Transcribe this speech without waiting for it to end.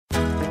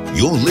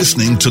You're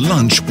listening to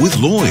Lunch with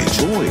Lloyd.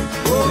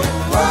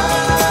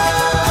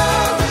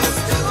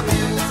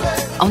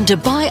 On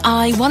Dubai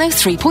Eye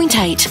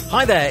 103.8.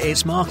 Hi there,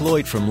 it's Mark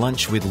Lloyd from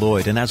Lunch with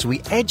Lloyd, and as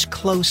we edge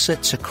closer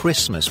to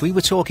Christmas, we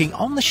were talking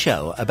on the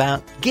show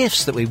about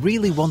gifts that we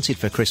really wanted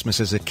for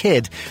Christmas as a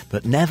kid,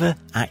 but never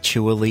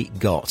actually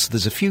got.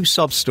 There's a few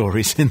sob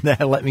stories in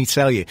there, let me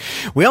tell you.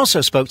 We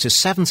also spoke to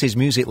 70s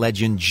music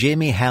legend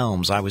Jimmy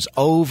Helms. I was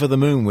over the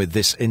moon with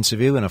this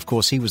interview, and of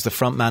course he was the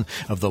frontman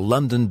of the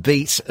London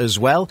Beat as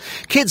well.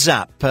 Kids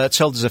App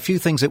told us a few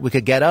things that we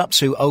could get up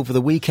to over the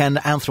weekend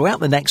and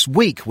throughout the next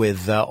week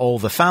with all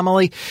the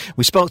family.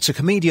 We spoke to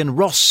comedian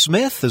Ross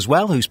Smith as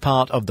well, who's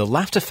part of the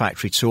Laughter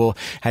Factory tour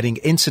heading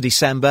into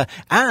December,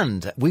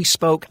 and we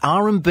spoke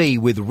R&B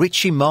with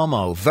Richie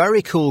Momo.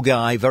 Very cool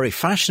guy, very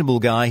fashionable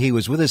guy. He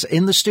was with us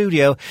in the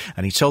studio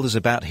and he told us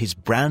about his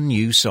brand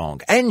new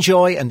song.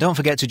 Enjoy, and don't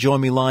forget to join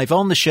me live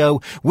on the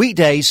show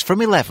weekdays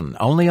from 11,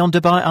 only on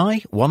Dubai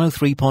Eye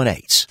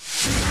 103.8.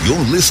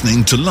 You're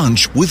listening to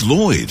Lunch with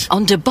Lloyd.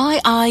 On Dubai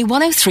Eye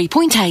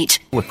 103.8.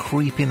 We're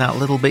creeping that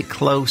little bit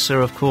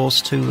closer, of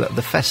course, to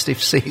the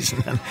festive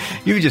season. And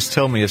you just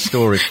told me a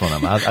story,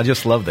 Funham. I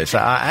just love this.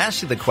 I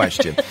asked you the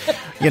question,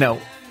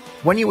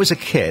 when you was a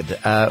kid,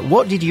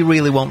 what did you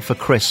really want for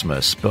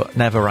Christmas but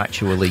never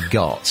actually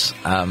got?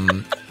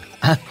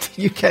 And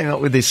you came up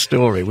with this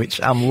story,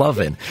 which I'm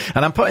loving.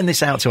 And I'm putting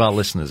this out to our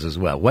listeners as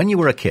well. When you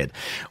were a kid,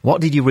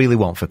 what did you really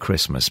want for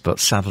Christmas,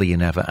 but sadly you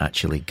never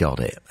actually got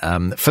it?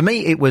 For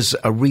me, it was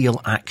a real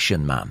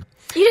Action Man.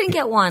 You didn't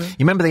get one. You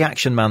remember the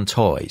Action Man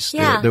toys?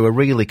 Yeah. They were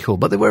really cool,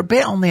 but they were a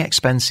bit on the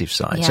expensive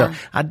side. Yeah. So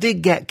I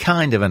did get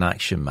kind of an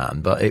Action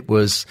Man, but it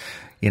was...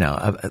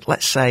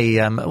 let's say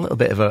a little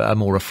bit of a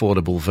more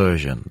affordable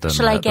version than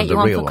Shall I get the you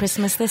one real for one.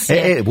 Christmas this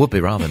year? It would be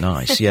rather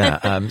nice,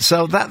 yeah.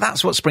 So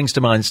that's what springs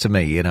to mind to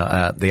me,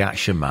 the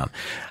Action Man.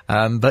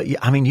 But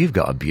you've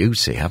got a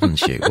beauty,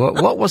 haven't you?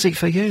 What was it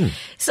for you?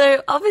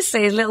 So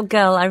obviously, as a little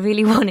girl, I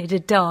really wanted a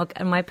dog,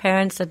 and my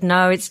parents said,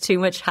 no, it's too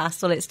much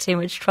hassle, it's too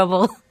much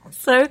trouble.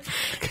 So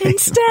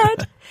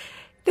instead...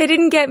 They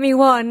didn't get me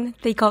one,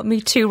 they got me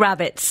 2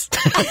 rabbits.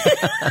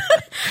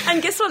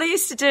 And guess what I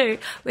used to do?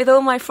 With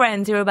all my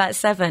friends who were about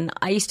 7,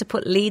 I used to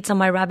put leads on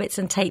my rabbits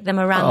and take them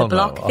around the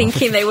block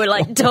thinking they were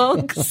like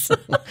dogs.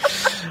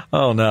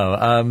 Oh,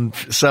 no.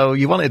 So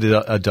you wanted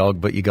a dog,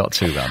 but you got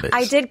 2 rabbits.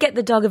 I did get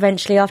the dog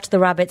eventually after the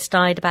rabbits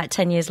died about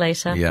 10 years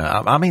later.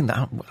 Yeah, I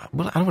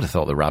would have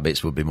thought the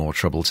rabbits would be more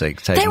trouble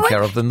taken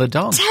care of than the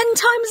dog. 10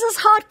 times as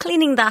hard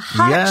cleaning the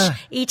hutch,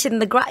 eating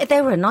the grass.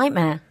 They were a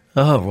nightmare.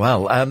 Oh,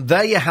 well,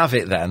 there you have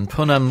it then.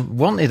 Punham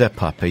wanted a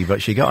puppy,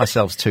 but she got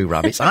herself 2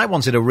 rabbits. I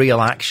wanted a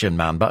real Action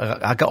Man,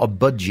 but I got a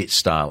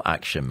budget-style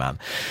Action Man.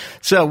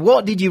 So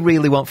what did you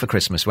really want for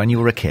Christmas when you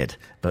were a kid,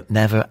 but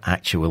never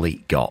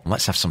actually got?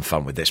 Let's have some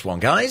fun with this one,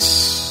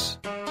 guys.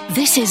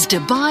 This is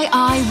Dubai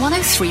Eye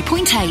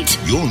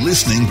 103.8. You're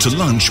listening to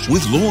Lunch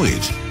with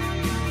Lloyd.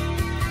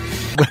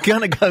 We're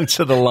going to go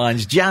to the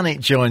lines. Janet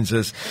joins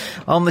us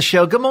on the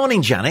show. Good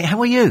morning, Janet. How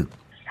are you?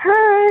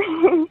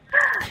 Hi.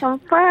 I'm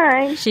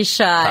fine. She's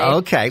shy.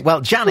 Okay.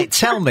 Well, Janet,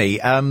 tell me,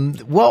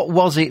 what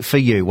was it for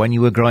you when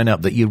you were growing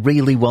up that you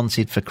really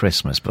wanted for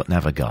Christmas but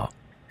never got?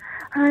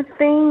 I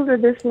think the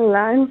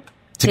Disneyland.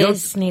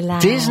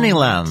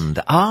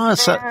 Disneyland.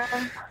 So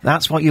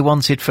that's what you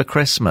wanted for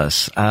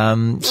Christmas.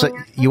 So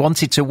you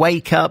wanted to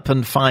wake up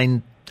and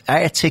find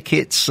air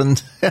tickets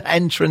and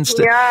entrance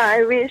to... Yeah,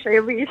 I wish.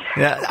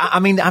 Yeah,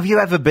 have you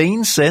ever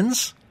been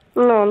since?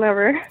 No,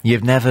 never.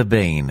 You've never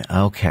been?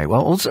 Okay,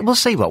 well, we'll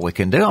see what we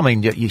can do.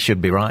 You should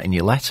be writing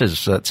your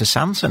letters to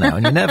Santa now,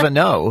 and you never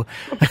know.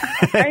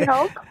 I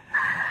hope.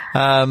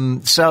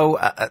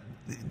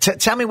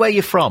 Tell me where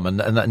you're from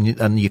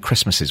and your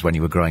Christmases when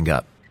you were growing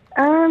up.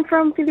 I'm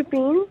from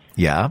Philippines.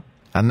 Yeah.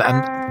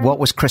 And what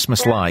was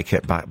Christmas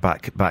like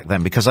back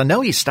then? Because I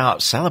know you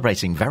start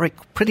celebrating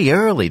pretty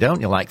early,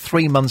 don't you? Like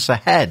 3 months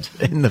ahead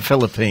in the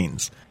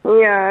Philippines.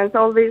 Yeah, it's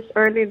always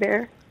early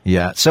there.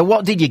 Yeah. So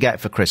what did you get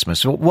for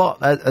Christmas? What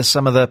are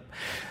some of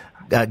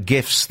the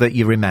gifts that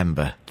you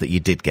remember that you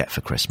did get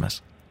for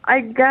Christmas? I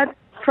got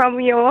from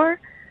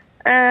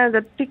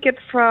the ticket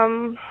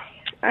from,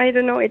 I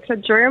don't know, it's a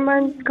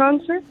German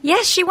concert.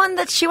 Yes, she won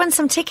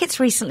some tickets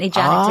recently,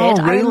 Janet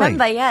did. Really? I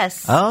remember,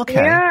 yes. Okay.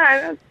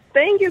 Yeah,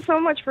 thank you so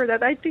much for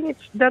that. I think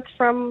that's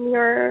from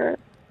your...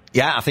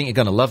 Yeah, I think you're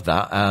going to love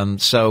that.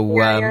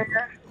 Yeah.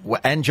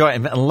 Enjoy it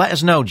and let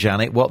us know,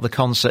 Janet, what the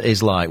concert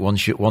is like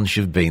once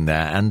you've been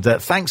there. And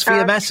thanks for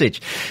your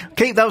message.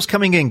 Keep those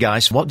coming in,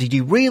 guys. What did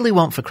you really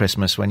want for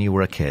Christmas when you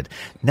were a kid?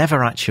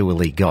 Never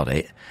actually got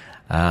it.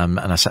 And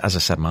as I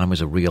said, mine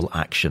was a real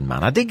Action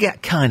Man. I did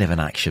get kind of an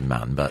Action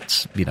Man,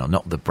 but,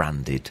 not the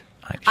branded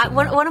Action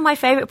Man. One of my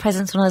favourite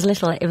presents when I was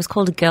little, it was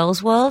called a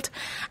Girls' World.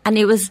 And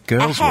it was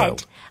Girls' a head.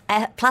 World.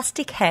 A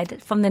plastic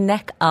head from the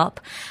neck up,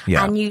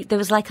 yeah. And there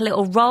was like a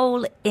little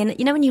roll in.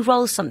 When you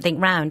roll something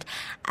round,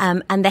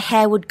 and the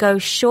hair would go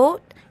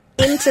short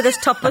into the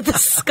top of the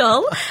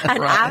skull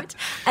and out.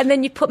 And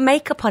then you put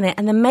makeup on it,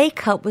 and the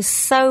makeup was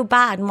so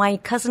bad. My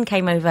cousin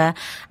came over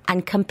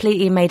and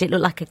completely made it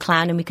look like a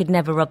clown, and we could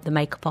never rub the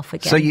makeup off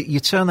again. So you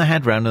turn the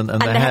head round and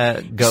the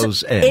hair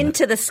goes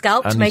into the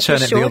scalp and to make you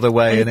turn it short, the other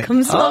way, and it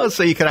comes long.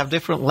 so you can have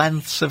different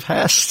lengths of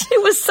hair.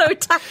 It was so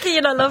tacky,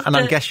 and I loved it. And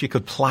I guess you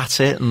could plait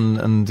it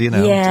and you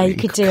know, yeah, you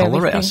could do colour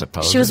everything. it, I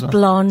suppose. She was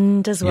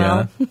blonde as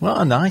well. Yeah. What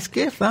a nice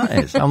gift that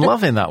is. I'm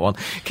loving that one.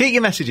 Keep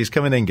your messages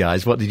coming in,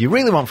 guys. What did you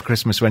really want for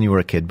Christmas when you were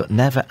a kid but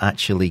never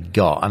actually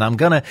got? And I'm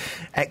going to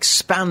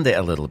expand it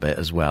a little bit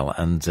as well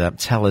and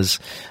tell us,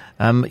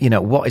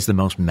 what is the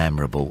most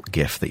memorable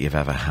gift that you've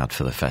ever had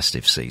for the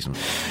festive season?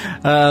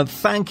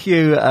 Thank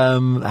you,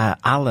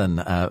 Alan,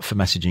 for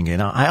messaging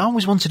in. I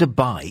always wanted a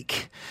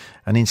bike,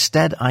 and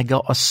instead I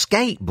got a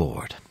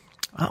skateboard.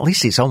 At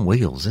least it's on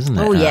wheels, isn't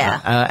it? Oh,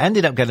 yeah.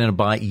 Ended up getting a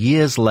bike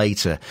years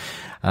later.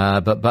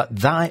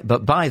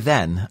 But by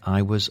then,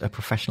 I was a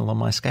professional on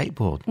my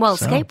skateboard. Well,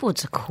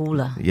 skateboards are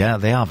cooler. Yeah,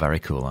 they are very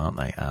cool, aren't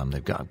they?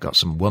 They've got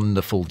some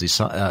wonderful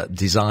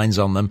designs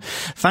on them.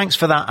 Thanks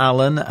for that,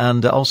 Alan.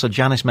 And also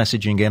Janice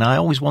messaging in. I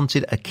always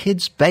wanted a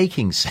kid's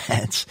baking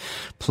set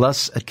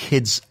plus a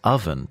kid's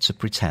oven to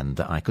pretend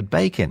that I could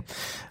bake in.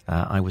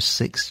 I was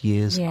 6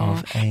 years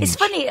of age. It's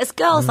funny, as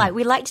girls, like,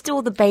 we like to do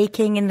all the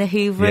baking and the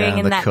hoovering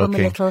and that cooking.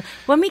 when we're little.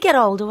 When we get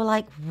older, we're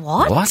like,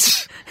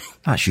 what?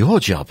 That's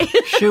your job,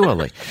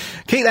 surely.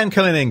 Keep them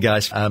coming in,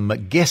 guys.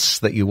 Gifts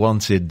that you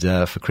wanted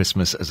for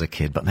Christmas as a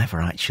kid, but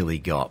never actually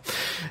got.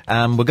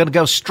 We're going to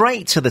go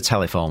straight to the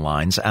telephone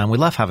lines, and we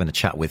love having a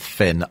chat with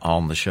Finn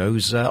on the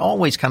shows,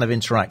 always kind of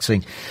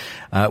interacting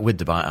with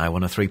Dubai Eye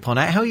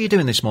 103.8. How are you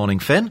doing this morning,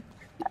 Finn?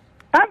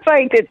 I'm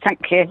very good,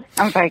 thank you.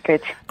 I'm very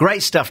good.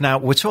 Great stuff. Now,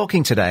 we're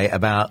talking today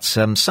about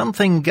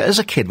something as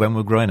a kid when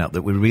we were growing up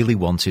that we really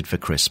wanted for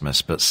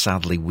Christmas, but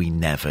sadly we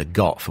never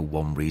got for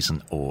one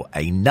reason or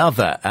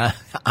another.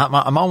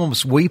 I'm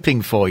almost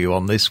weeping for you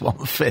on this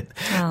one, Finn.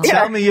 Oh.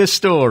 Tell me your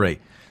story.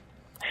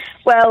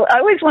 Well, I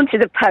always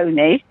wanted a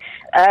pony,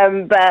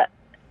 but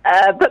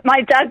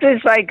my dad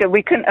was very good.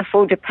 We couldn't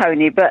afford a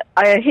pony, but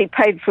he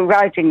paid for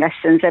riding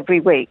lessons every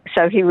week,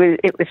 so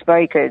it was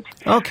very good.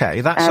 Okay,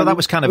 so that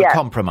was kind of a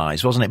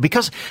compromise, wasn't it?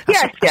 Because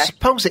I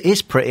suppose it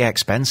is pretty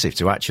expensive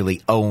to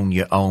actually own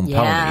your own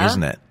pony,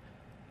 isn't it?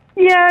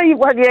 Yeah,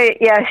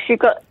 yes.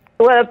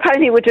 A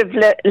pony would have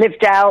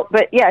lived out,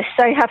 but yes,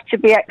 they have to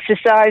be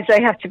exercised,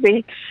 they have to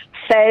be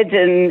fed,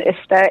 and if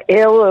they're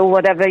ill or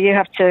whatever, you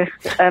have to.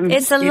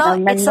 It's a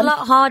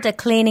lot harder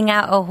cleaning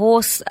out a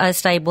horse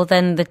stable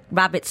than the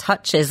rabbit's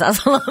hutches.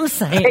 That's all I'm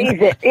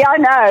saying. Yeah,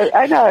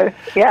 I know.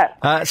 Yeah.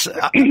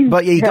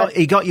 But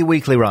he got your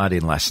weekly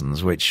riding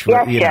lessons, which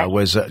was great.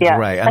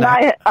 And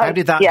how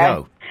did that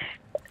go?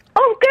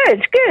 Oh,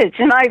 good.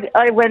 And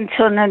I went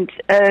on and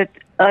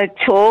I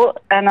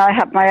taught, and I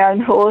had my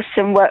own horse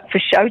and worked for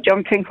show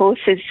jumping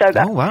horses. So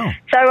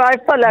I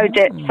followed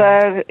it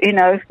for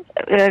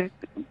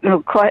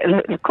quite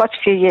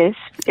a few years.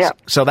 Yeah.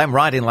 So them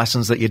riding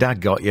lessons that your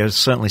dad got you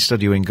certainly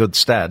stood you in good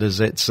stead, as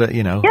it's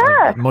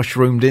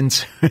mushroomed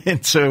into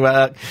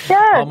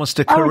almost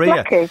a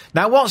career.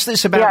 Now, what's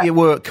this about your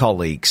work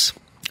colleagues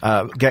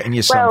getting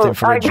you something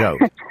for a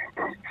joke?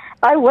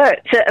 I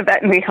worked at a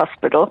veterinary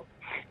hospital.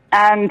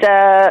 And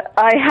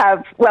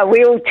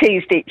we all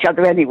teased each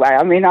other anyway.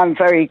 I mean, I'm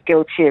very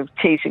guilty of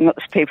teasing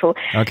lots of people.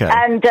 Okay.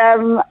 And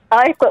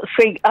I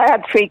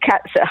had 3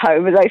 cats at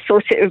home, and I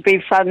thought it would be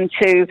fun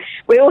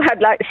we all had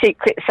like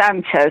Secret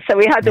Santa, so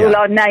we had all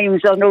our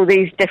names on all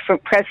these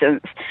different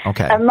presents.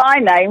 Okay. And my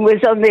name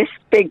was on this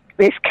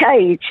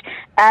cage.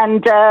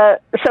 And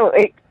so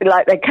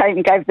they came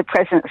and gave the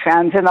presents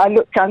round, and I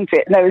looked under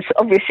it, and there was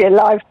obviously a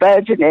live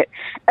bird in it.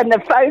 And the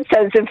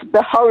photos of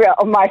the horror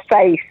on my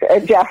face are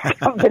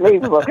just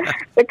unbelievable,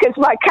 because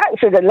my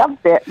cats would have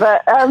loved it.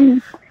 But so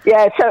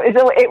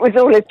it was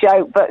all a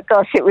joke. But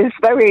gosh, it was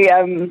very.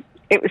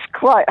 It was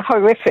quite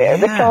horrific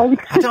at the time.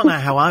 I don't know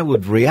how I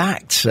would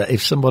react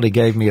if somebody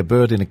gave me a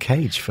bird in a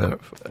cage for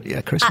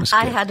Christmas.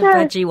 I had a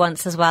budgie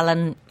once as well,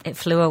 and it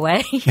flew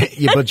away.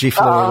 Your budgie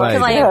flew away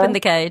because I opened the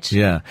cage.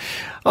 Yeah.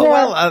 Oh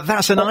well,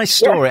 that's a nice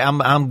story.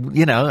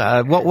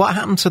 What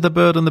happened to the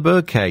bird in the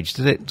bird cage?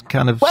 Did it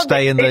kind of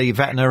stay in the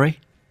veterinary?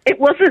 It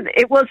wasn't.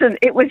 It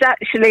was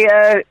actually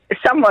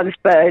someone's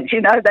bird.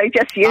 They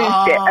just used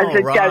it as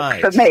a joke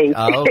for me.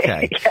 Oh,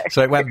 okay.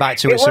 So it went back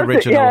to its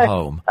original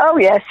home. Oh,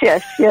 yes.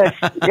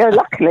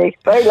 Luckily.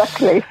 Very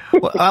luckily.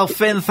 Well,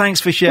 Finn,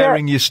 thanks for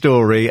sharing your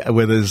story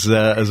with us,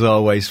 as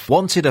always.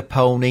 Wanted a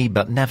pony,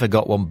 but never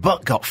got one,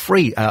 but got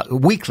free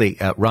weekly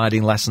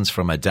riding lessons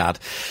from her dad.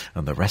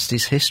 And the rest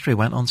is history.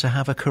 Went on to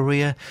have a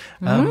career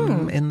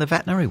in the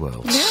veterinary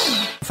world.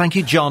 Yeah. Thank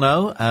you,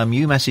 Jono.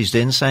 You messaged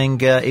in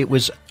saying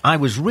I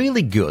was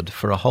really good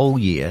for a whole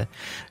year,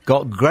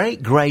 got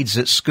great grades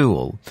at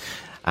school,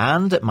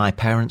 and my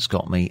parents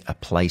got me a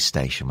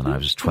PlayStation when I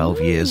was 12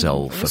 years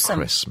old for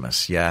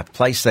Christmas. Yeah,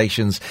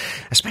 PlayStations,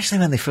 especially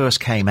when they first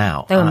came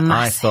out. They were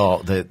I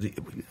thought that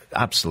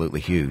absolutely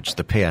huge.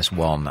 The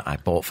PS1 I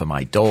bought for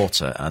my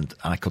daughter, and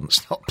I couldn't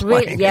stop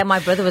playing. Really? Yeah, my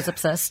brother was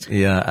obsessed.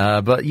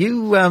 Yeah, but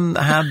you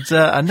had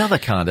another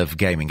kind of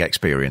gaming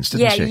experience,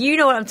 didn't you? Yeah, you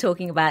know what I'm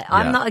talking about.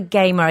 I'm not a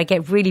gamer. I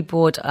get really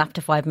bored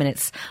after 5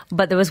 minutes.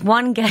 But there was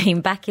one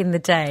game back in the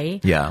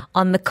day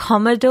on the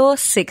Commodore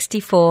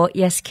 64.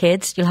 Yes,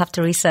 kids, you'll have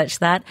to research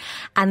that.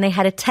 And they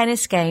had a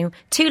tennis game,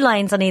 2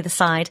 lines on either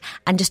side,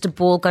 and just a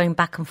ball going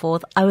back and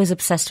forth. I was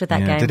obsessed with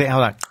that game. Did it have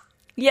that?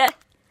 Yeah.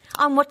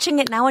 I'm watching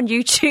it now on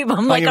YouTube.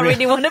 I'm like, I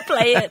really want to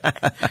play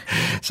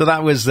it. So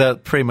that was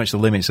pretty much the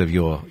limits of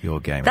your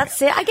gaming. That's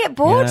it. I get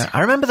bored. Yeah.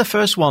 I remember the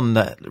first one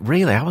that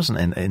really I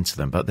wasn't into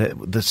them, but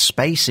the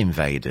Space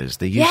Invaders.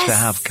 They used to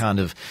have kind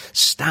of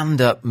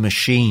stand-up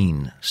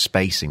machine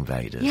Space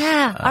Invaders.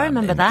 Yeah, I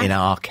remember that. In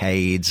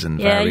arcades and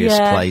various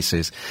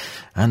places.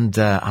 And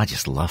I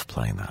just love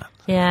playing that.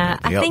 Yeah,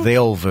 I think the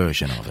old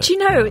version of it. Do you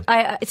know?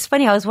 It's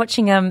funny. I was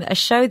watching a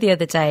show the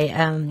other day.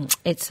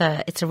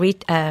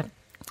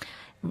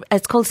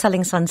 It's called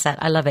Selling Sunset.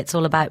 I love it. It's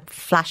all about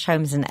flash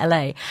homes in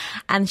LA.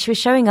 And she was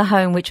showing a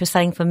home which was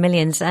selling for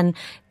millions. And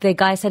the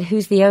guy said,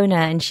 "Who's the owner?"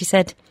 And she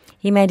said,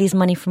 "He made his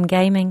money from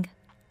gaming."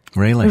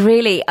 Really?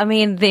 Really. I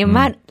mean, the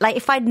amount, like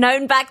if I'd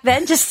known back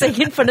then, just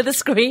sitting in front of the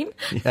screen.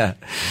 Yeah.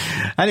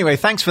 Anyway,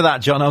 thanks for that,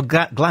 John. I'm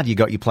glad you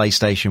got your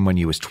PlayStation when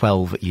you was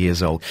 12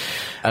 years old.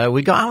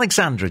 We got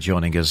Alexandra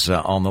joining us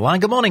on the line.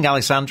 Good morning,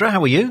 Alexandra.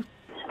 How are you?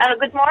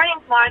 Good morning,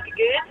 Mark.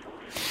 Good.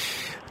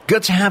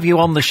 Good to have you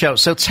on the show.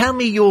 So tell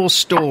me your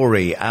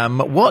story.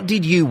 What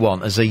did you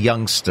want as a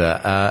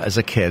youngster, as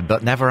a kid,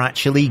 but never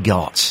actually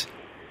got?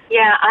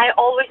 Yeah, I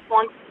always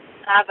wanted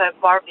to have a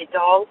Barbie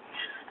doll.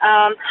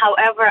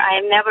 However,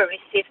 I never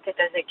received it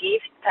as a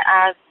gift,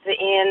 as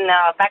in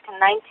back in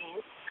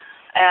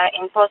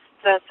 1990s, in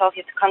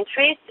post-Soviet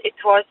countries, it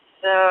was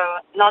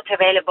not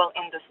available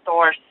in the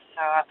stores.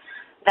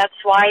 That's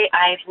why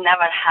I've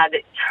never had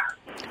it.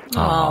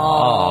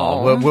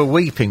 Oh, we're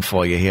weeping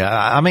for you here.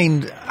 I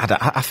mean,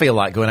 I feel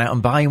like going out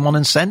and buying one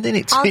and sending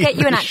it to you. I'll get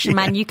you an Action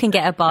Man. You can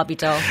get a Barbie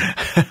doll.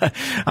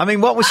 I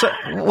mean, what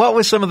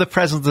were some of the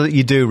presents that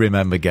you do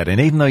remember getting,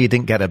 even though you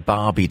didn't get a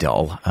Barbie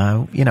doll?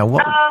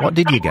 What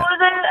did you get?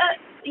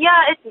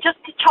 It's just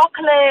the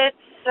chocolates,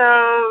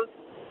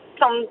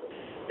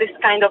 this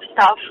kind of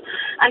stuff.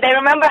 And I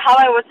remember how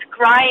I was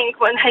crying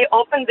when I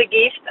opened the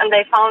gift and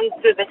I found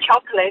the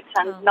chocolates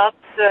and not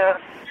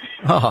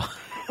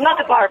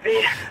a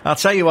Barbie. I'll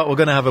tell you what, we're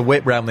going to have a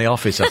whip round the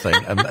office, I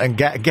think, and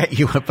get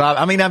you a Barbie.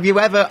 I mean, have you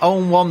ever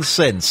owned one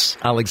since,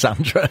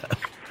 Alexandra?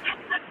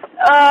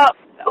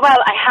 Well,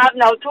 I have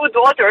now 2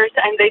 daughters,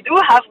 and they do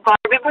have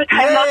Barbie, but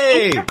I'm not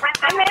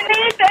interested in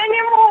it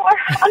anymore,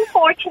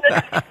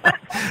 unfortunately.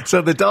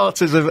 So the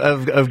daughters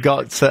have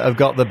got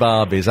the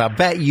Barbies. I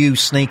bet you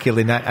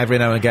sneakily every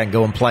now and again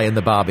go and play in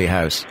the Barbie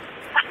house.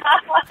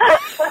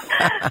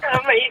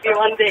 Maybe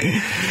one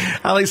day.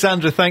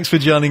 Alexandra, thanks for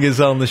joining us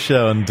on the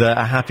show, and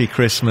a happy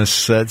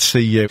Christmas to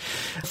you.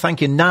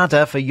 Thank you,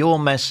 Nada, for your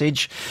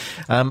message.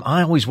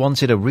 I always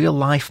wanted a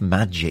real-life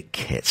magic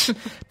kit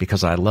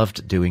because I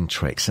loved doing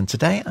tricks, and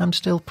today I'm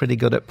still pretty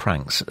good at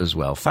pranks as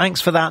well. Thanks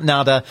for that,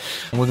 Nada.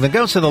 And we're going to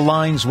go to the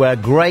lines where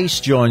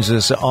Grace joins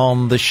us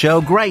on the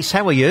show. Grace,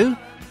 how are you?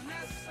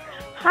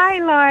 Hi,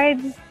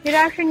 Lloyd. Good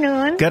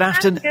afternoon. Good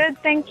afternoon. I'm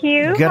good, thank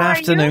you. Good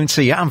afternoon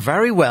to you. I'm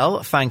very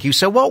well, thank you.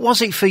 So what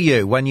was it for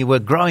you when you were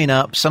growing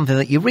up, something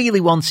that you really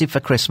wanted for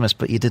Christmas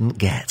but you didn't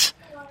get?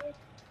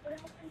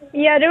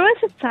 Yeah, there was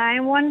a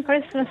time, one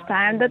Christmas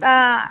time, that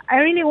I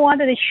really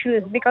wanted the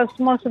shoes because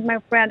most of my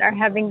friends are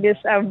having this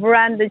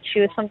branded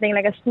shoes, something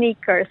like a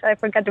sneakers. I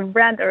forgot the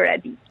brand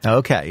already.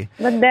 Okay.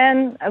 But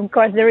then, of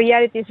course, the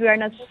reality is we are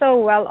not so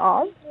well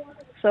off.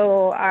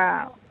 So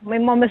my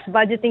mom is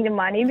budgeting the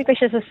money because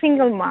she's a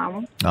single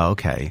mom.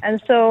 Okay.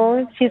 And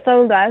so she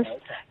told us,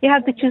 you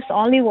have to choose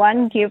only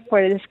one gift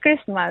for this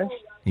Christmas.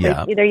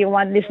 Yeah. Like either you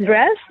want this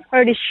dress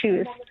or these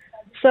shoes.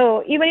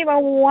 So even if I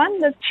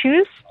want the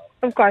shoes,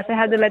 of course, I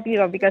had to let you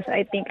go because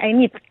I think I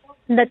need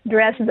that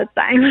dress at the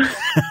time.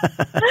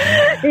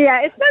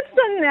 Yeah, it's not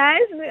so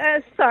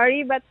nice.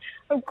 Sorry, but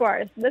of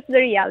course, that's the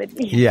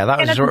reality. Yeah, that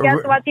was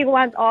get what you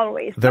want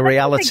always. The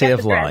reality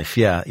of life.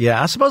 Yeah.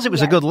 I suppose it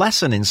was a good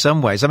lesson in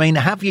some ways. I mean,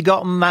 have you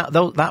gotten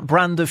that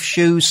brand of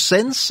shoes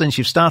since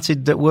you've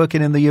started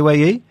working in the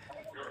UAE?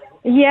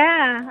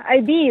 Yeah, I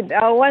did.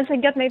 Once I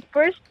got my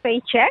first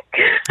paycheck.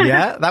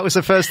 Yeah, that was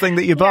the first thing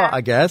that you bought,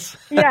 I guess.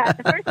 Yeah,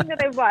 the first thing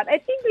that I bought. I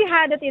think we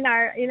had it in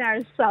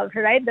ourselves,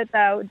 right? That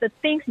the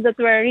things that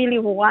we really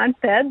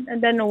wanted,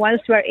 and then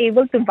once we're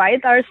able to buy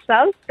it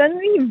ourselves, then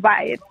we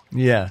buy it.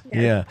 Yeah.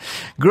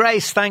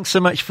 Grace, thanks so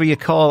much for your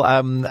call.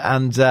 And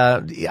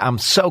I'm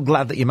so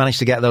glad that you managed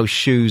to get those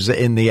shoes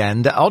in the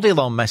end.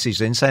 Odilon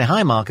messaged in saying,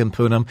 "Hi, Mark and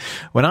Poonam.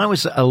 When I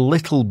was a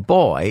little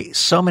boy,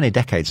 so many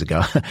decades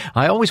ago,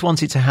 I always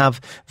wanted to have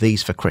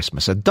these for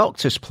Christmas. A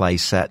Doctor's Play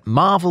set,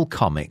 Marvel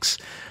Comics,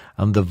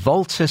 and the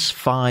Voltus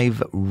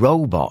 5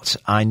 robot.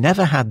 I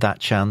never had that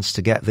chance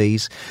to get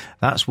these.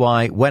 That's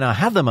why when I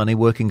had the money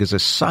working as a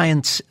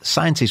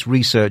scientist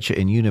researcher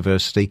in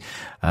university,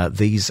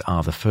 these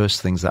are the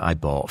first things that I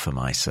bought for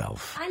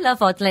myself. I love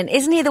Odlin.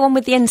 Isn't he the one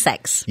with the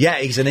insects? Yeah,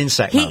 he's an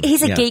insect man.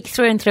 He's a geek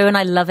through and through, and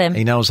I love him.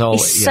 He knows all.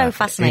 He's so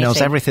fascinating. He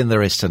knows everything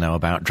there is to know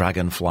about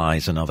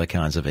dragonflies and other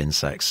kinds of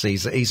insects.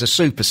 He's a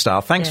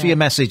superstar. Thanks for your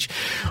message,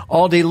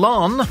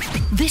 Odilon.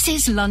 This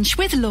is Lunch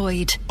with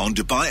Lloyd On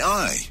Dubai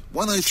Eye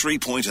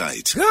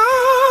 103.8. Gonna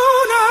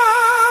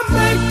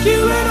make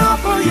you an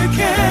offer you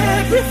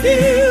can't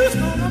refuse.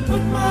 Gonna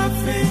put my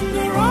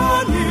finger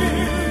on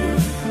you,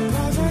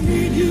 'cause I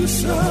need you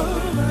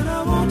so, and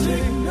I won't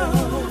take no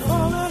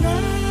for an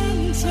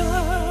answer.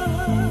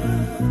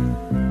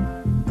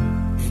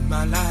 In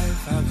my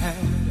life I've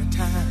had a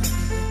time,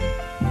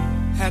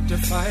 had to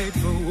fight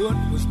for what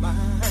was mine,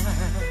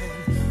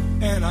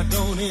 and I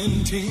don't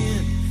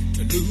intend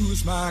to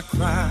lose my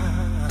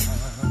crown.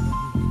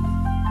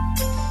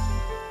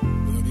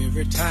 But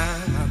every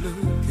time I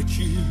look at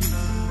you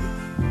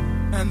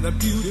and the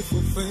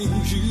beautiful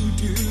things you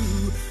do,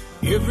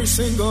 every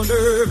single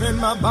nerve in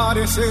my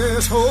body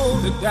says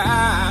hold it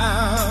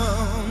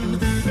down.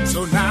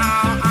 So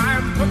now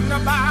I'm putting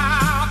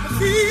about the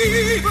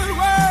feeble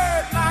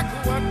word,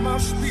 like what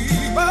must be,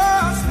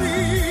 must be.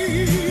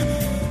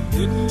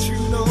 Didn't you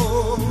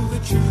know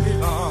that you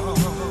belong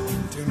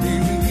to me?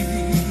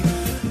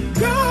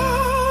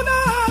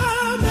 Gonna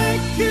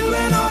make you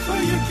an offer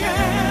you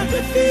can't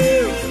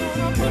refuse.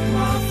 Gonna put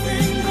my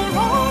finger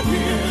on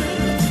you,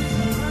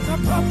 like a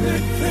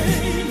puppet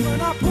thing when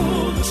I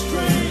pull the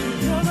string.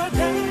 Gonna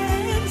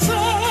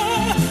dancer.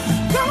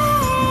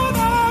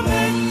 Gonna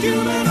make you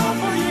an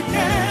offer you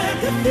can't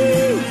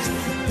refuse.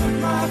 Put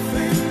my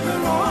finger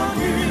on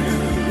you,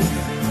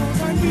 'cause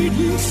I need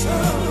you so,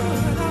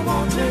 and I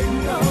won't take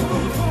no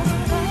for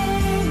an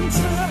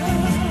answer.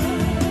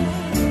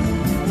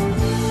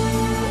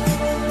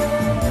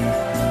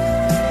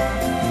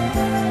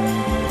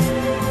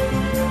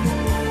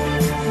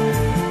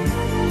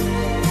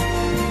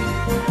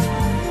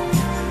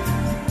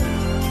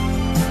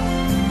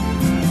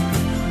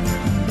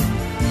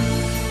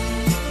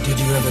 Did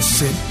you ever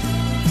sit,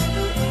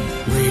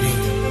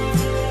 waiting,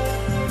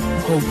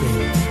 hoping,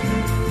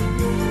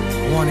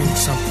 wanting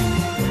something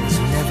that was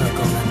never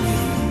gonna be?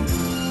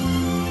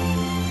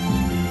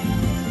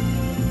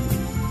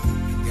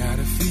 You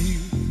gotta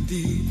feel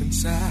deep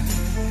inside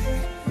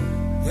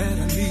that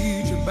I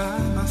need you by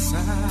my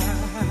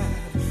side,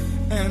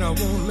 and I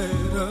won't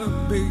let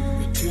up,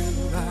 baby,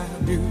 till I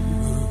do.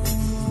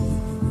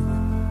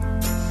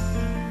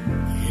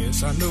 Yes,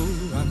 I know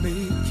I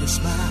make you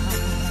smile.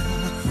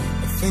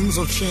 Things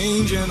will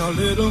change in a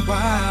little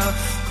while,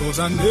 'cause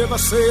I never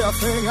say a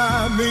thing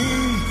I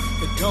mean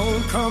that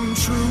don't come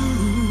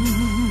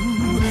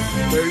true.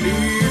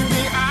 Believe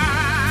me,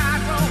 I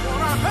don't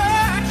wanna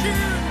hurt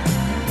you,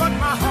 but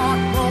my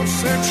heart won't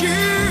set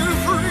you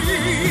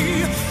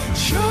free.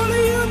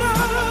 Surely you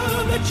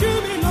know that you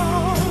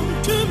belong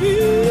to me.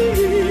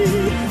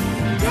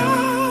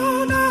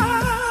 Gonna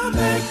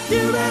make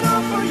you an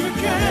offer you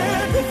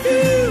can't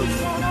refuse.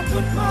 Gonna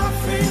put my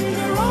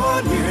finger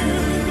on you,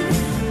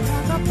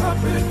 a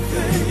puppet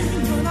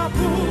thing when I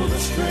pull the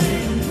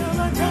string.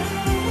 Gonna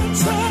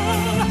dancer.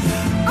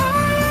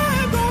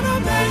 I'm gonna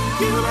make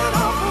you an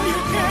offer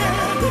you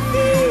can't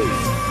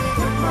refuse.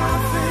 Put my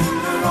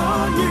finger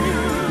on you,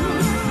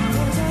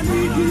 'cause I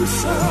need you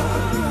so,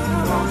 and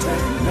I won't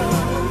take no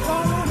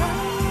for an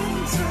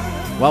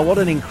answer. Well, what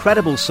an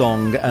incredible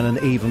song and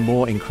an even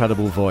more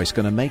incredible voice.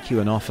 Going to make you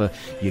an offer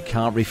you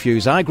can't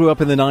refuse. I grew up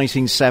in the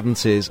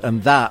 1970s,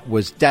 and that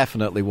was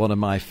definitely one of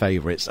my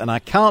favourites. And I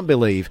can't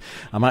believe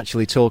I'm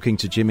actually talking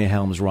to Jimmy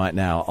Helms right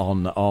now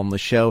on the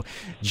show.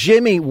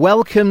 Jimmy,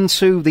 welcome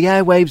to the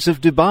airwaves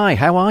of Dubai.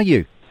 How are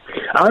you?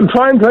 I'm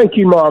fine, thank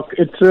you, Mark.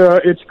 It's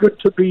good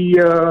to be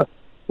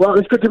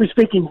it's good to be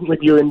speaking with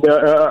you, and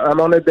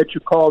I'm honoured that you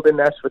called and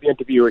asked for the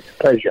interview. It's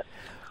a pleasure.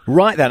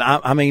 Right then,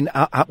 I mean,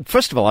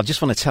 first of all, I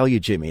just want to tell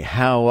you, Jimmy,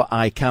 how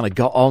I kind of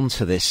got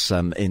onto this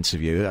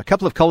interview. A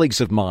couple of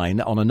colleagues of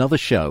mine on another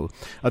show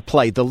had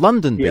played the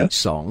London Beach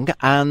song,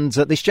 and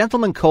this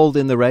gentleman called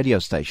in the radio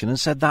station and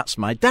said, "That's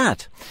my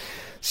dad."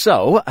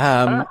 So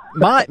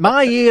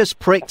my ears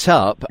pricked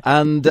up,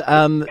 and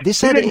they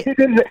said...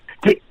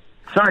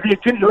 Sorry, he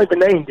didn't know the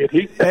name, did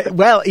he?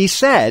 Well, he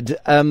said,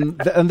 and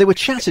they were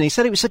chatting, he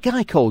said it was a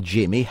guy called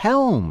Jimmy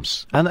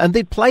Helms. And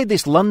they'd played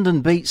this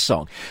London Beach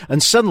song.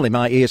 And suddenly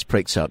my ears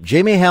pricked up.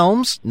 Jimmy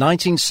Helms,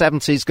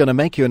 1970s, going to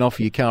make you an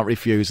offer you can't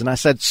refuse. And I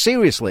said,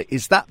 seriously,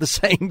 is that the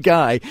same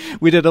guy?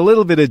 We did a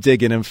little bit of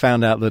digging and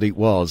found out that it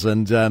was.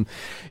 And,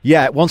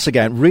 once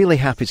again, really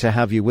happy to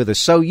have you with us.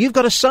 So you've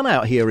got a son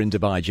out here in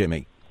Dubai,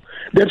 Jimmy.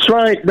 That's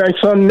right, my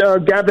son,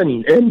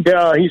 Gavin. And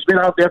he's been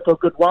out there for a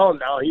good while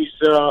now.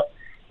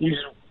 He's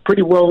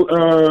pretty well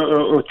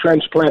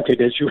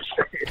transplanted, as you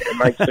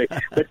might say.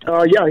 But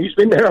yeah, he's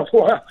been there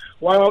for a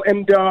while,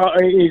 and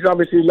he's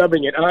obviously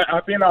loving it.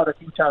 I've been out a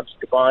few times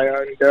to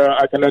Dubai, and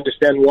I can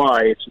understand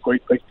why. It's a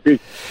great place to be.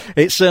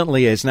 It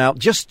certainly is. Now,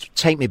 just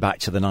take me back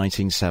to the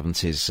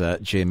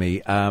 1970s,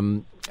 Jimmy.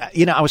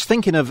 You know, I was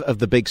thinking of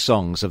the big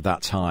songs of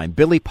that time.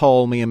 Billy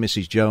Paul, Me and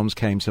Mrs. Jones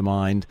came to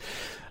mind.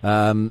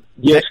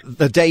 Yes.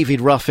 The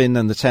David Ruffin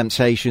and the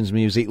Temptations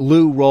music,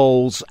 Lou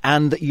Rawls,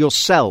 and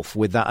yourself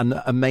with that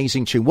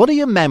amazing tune. What are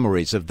your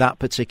memories of that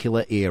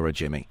particular era,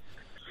 Jimmy?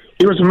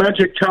 It was a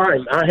magic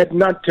time. I had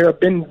not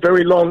been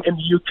very long in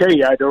the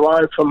UK. I'd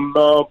arrived from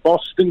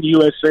Boston,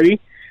 USA,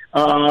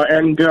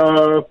 and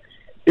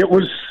it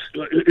was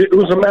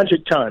a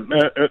magic time.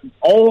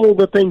 All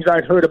the things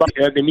I'd heard about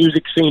the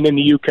music scene in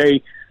the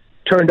UK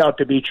turned out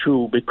to be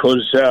true,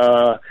 because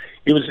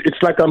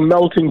it's like a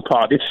melting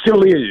pot. It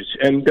still is.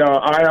 And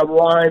I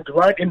arrived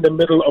right in the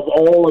middle of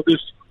all of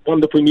this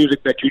wonderful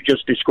music that you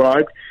just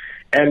described.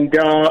 And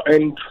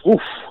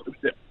oof,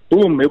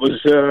 boom, it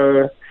was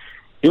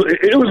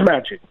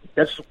magic.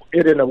 That's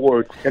it in a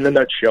word, in a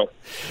nutshell.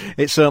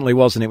 It certainly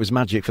was, and it was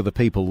magic for the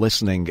people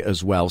listening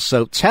as well.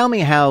 So tell me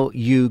how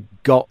you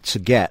got to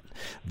get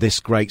this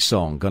great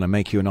song, Gonna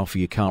Make You an Offer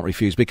You Can't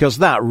Refuse, because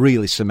that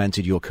really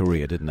cemented your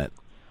career, didn't it?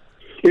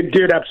 It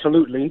did,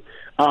 absolutely.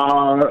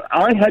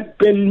 I had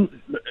been,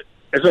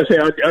 as I say,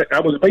 I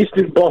was based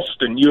in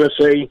Boston,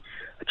 USA,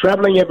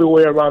 traveling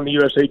everywhere around the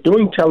USA,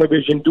 doing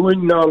television,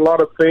 doing a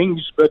lot of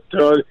things, but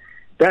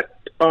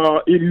that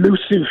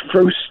elusive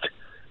first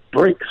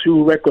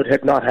breakthrough record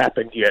had not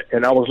happened yet,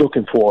 and I was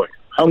looking for it,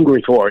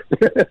 hungry for it.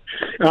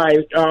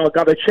 I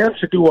got a chance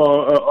to do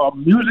a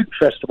music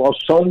festival, a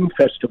song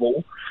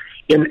festival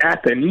in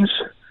Athens,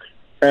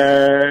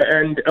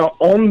 and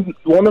on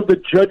one of the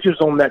judges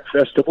on that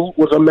festival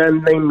was a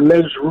man named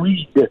Les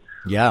Reed,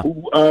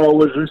 who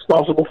was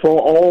responsible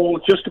for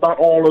just about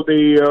all of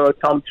the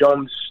Tom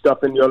Jones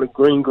stuff in the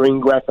Green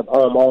Grass of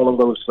Home, all of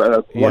those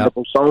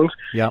wonderful songs.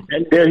 Yeah.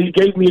 And he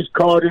gave me his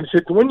card and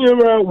said, when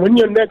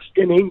you're next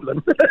in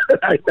England,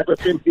 I'd never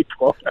been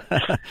before.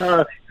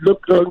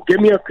 Look, give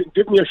me a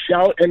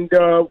shout, and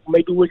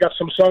maybe we got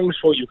some songs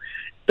for you.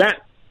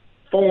 That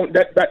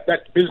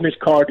business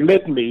card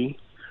led me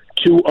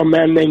to a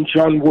man named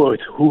John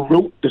Wood, who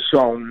wrote the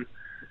song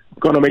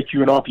 "Gonna Make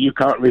You an Offer You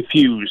Can't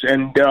Refuse,"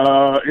 and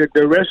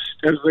the rest,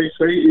 as they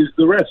say, is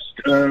the rest.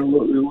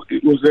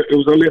 It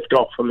was a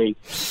lift-off for me.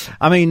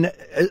 I mean,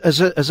 as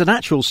an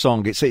actual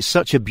song, it's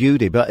such a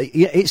beauty, but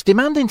it's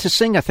demanding to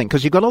sing, I think,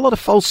 because you've got a lot of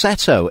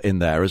falsetto in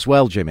there as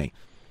well, Jimmy.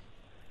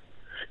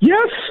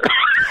 Yes,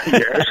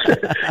 yes,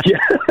 yeah.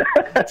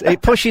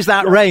 It pushes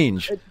that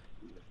range.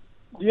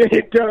 Yeah,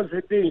 it does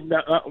indeed.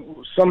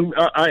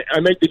 I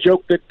make the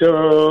joke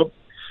that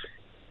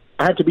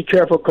I have to be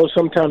careful because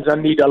sometimes I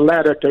need a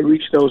ladder to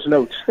reach those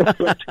notes.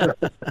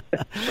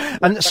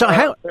 And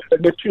so,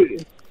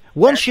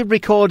 once you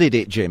recorded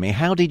it, Jimmy,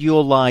 how did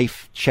your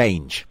life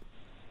change?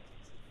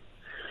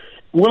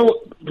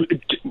 Well,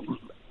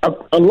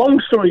 a long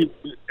story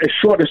as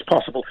short as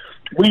possible.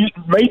 We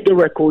made the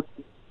record,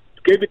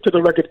 gave it to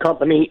the record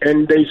company,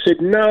 and they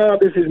said, "No,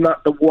 this is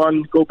not the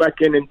one. Go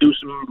back in and do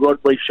some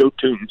Broadway show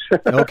tunes."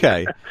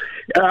 Okay.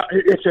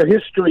 It's a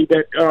history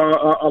that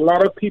a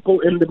lot of people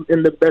in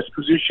the best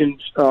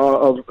positions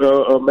of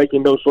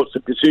making those sorts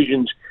of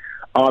decisions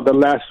are the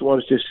last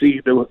ones to see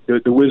the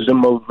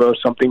wisdom of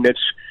something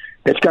that's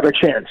got a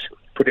chance.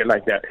 Put it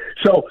like that.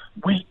 So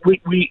we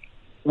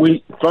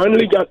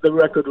finally got the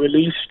record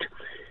released.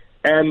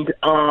 And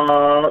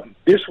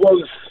this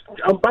was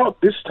about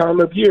this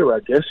time of year, I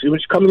guess. It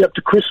was coming up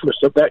to Christmas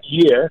of that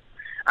year.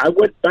 I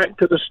went back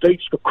to the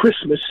States for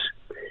Christmas,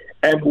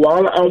 and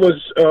while I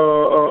was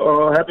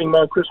having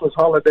my Christmas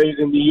holidays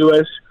in the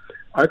U.S.,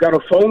 I got a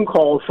phone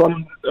call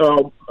from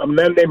a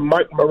man named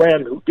Mike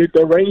Moran, who did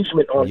the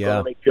arrangement on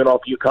Gonna Make You an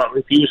Offer You Can't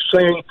Refuse,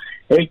 saying,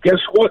 "Hey,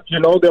 guess what? You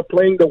know, they're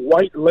playing the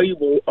white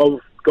label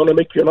of Gonna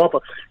Make You an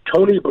Offer.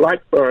 Tony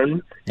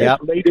Blackburn has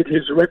made it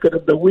his record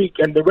of the week,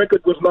 and the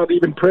record was not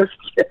even pressed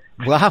yet."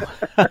 Wow.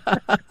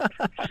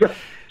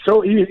 so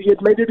he had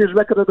made it his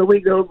record of the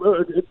week,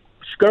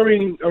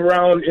 scurrying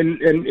around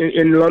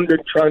in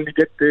London trying to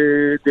get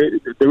the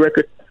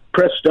record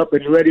pressed up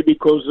and ready,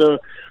 because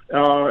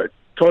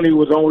Tony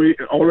was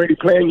already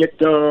playing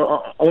it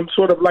on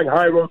sort of like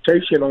high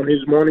rotation on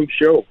his morning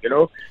show, you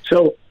know.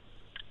 So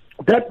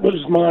that was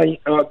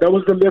that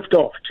was the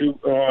liftoff to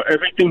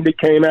everything that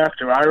came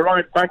after. I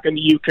arrived back in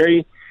the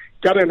UK,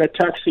 got in a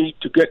taxi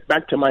to get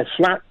back to my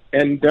flat,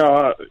 and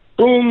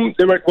boom,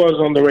 there it was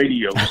on the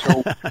radio.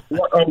 So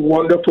what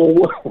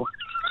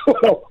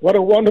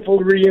a wonderful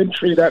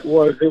re-entry that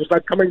was. It was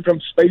like coming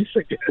from space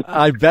again.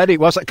 I bet it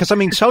was. Because, I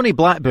mean, Tony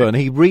Blackburn,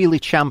 he really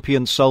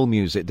championed soul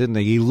music, didn't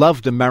he? He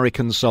loved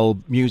American soul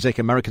music,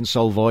 American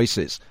soul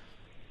voices.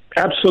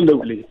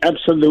 Absolutely,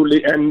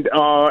 absolutely. And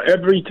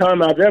every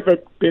time I've ever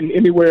been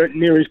anywhere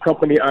near his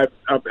company, I've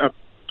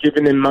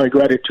given him my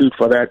gratitude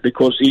for that,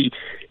 because he,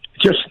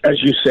 just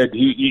as you said,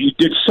 he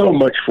did so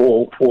much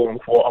for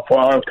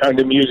our kind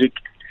of music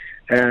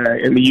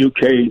in the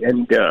UK,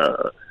 and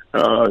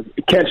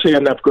Can't say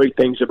enough great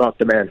things about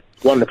the man.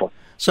 Wonderful.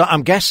 So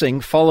I'm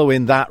guessing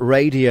following that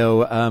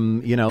radio,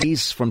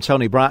 he's from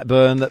Tony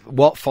Blackburn, that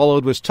what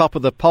followed was Top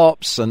of the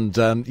Pops and,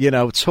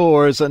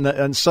 tours,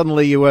 and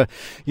suddenly you were,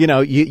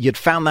 you'd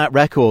found that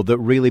record that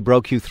really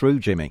broke you through,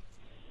 Jimmy.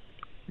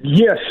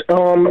 Yes.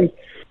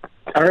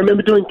 I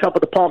remember doing Top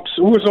of the Pops.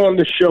 Who was on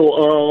the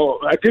show?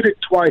 I did it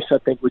twice, I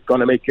think, with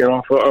Gonna Make Your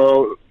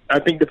Offer. I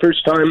think the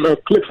first time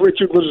Cliff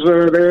Richard was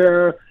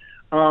there.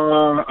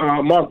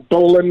 Mark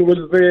Bolan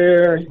was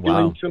there.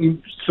 Wow.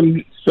 Doing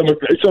some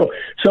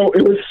so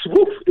it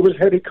was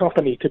heavy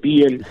company to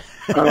be in.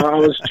 I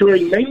was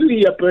touring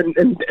mainly up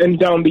and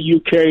down the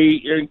UK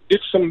and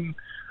did some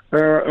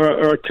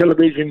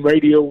television,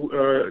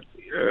 radio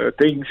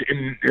things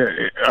in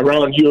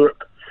around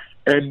Europe,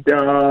 and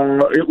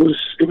it was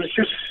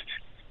just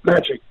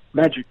magic.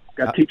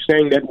 I keep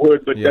saying that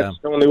word, but that's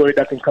the only word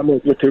I can come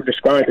up with to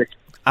describe it.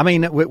 I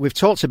mean, we've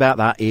talked about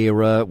that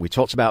era. We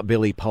talked about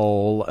Billy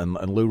Paul and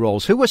Lou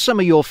Rawls. Who were some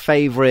of your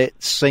favourite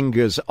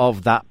singers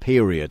of that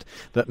period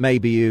that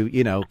maybe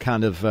you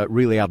kind of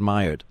really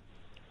admired?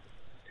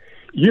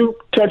 You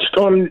touched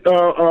on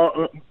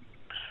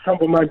some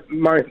of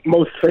my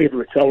most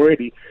favourites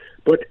already,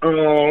 but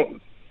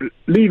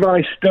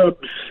Levi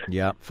Stubbs.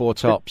 Yeah, Four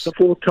Tops. The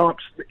Four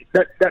Tops.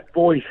 That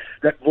voice.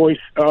 That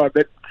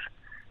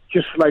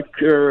just like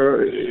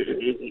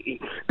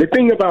the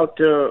thing about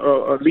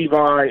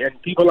Levi and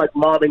people like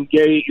Marvin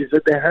Gaye is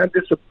that they had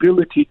this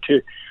ability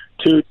to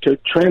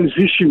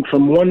transition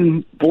from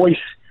one voice,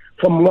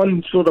 from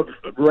one sort of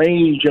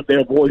range of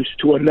their voice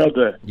to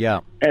another.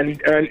 Yeah, and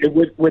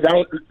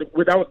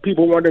without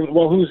people wondering,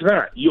 well, who's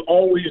that? You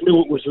always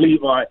knew it was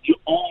Levi. You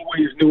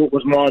always knew it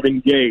was Marvin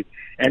Gaye,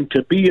 and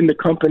to be in the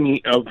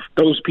company of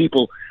those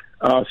people,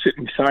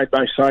 sitting side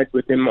by side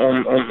with him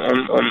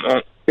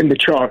on in the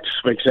charts,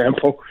 for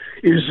example,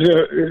 is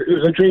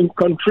a dream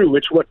come true.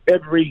 It's what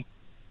everyone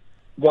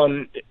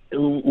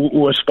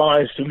who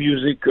aspires to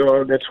music,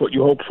 that's what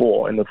you hope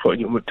for, and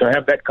to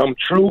have that come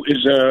true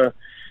is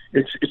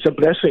it's a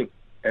blessing,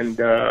 and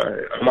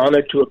I'm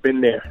honored to have been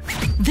there.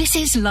 This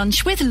is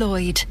Lunch with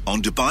Lloyd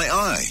on Dubai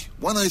Eye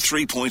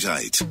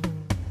 103.8.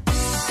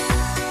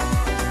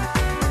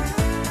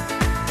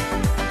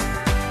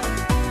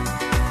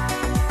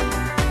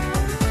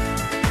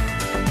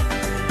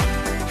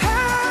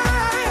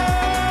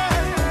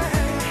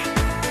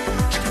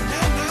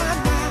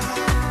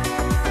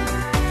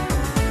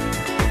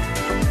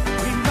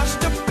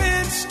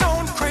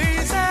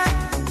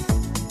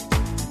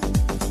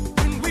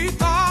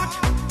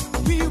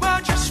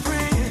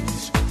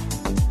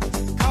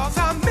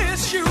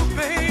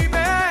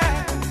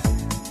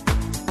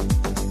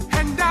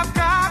 I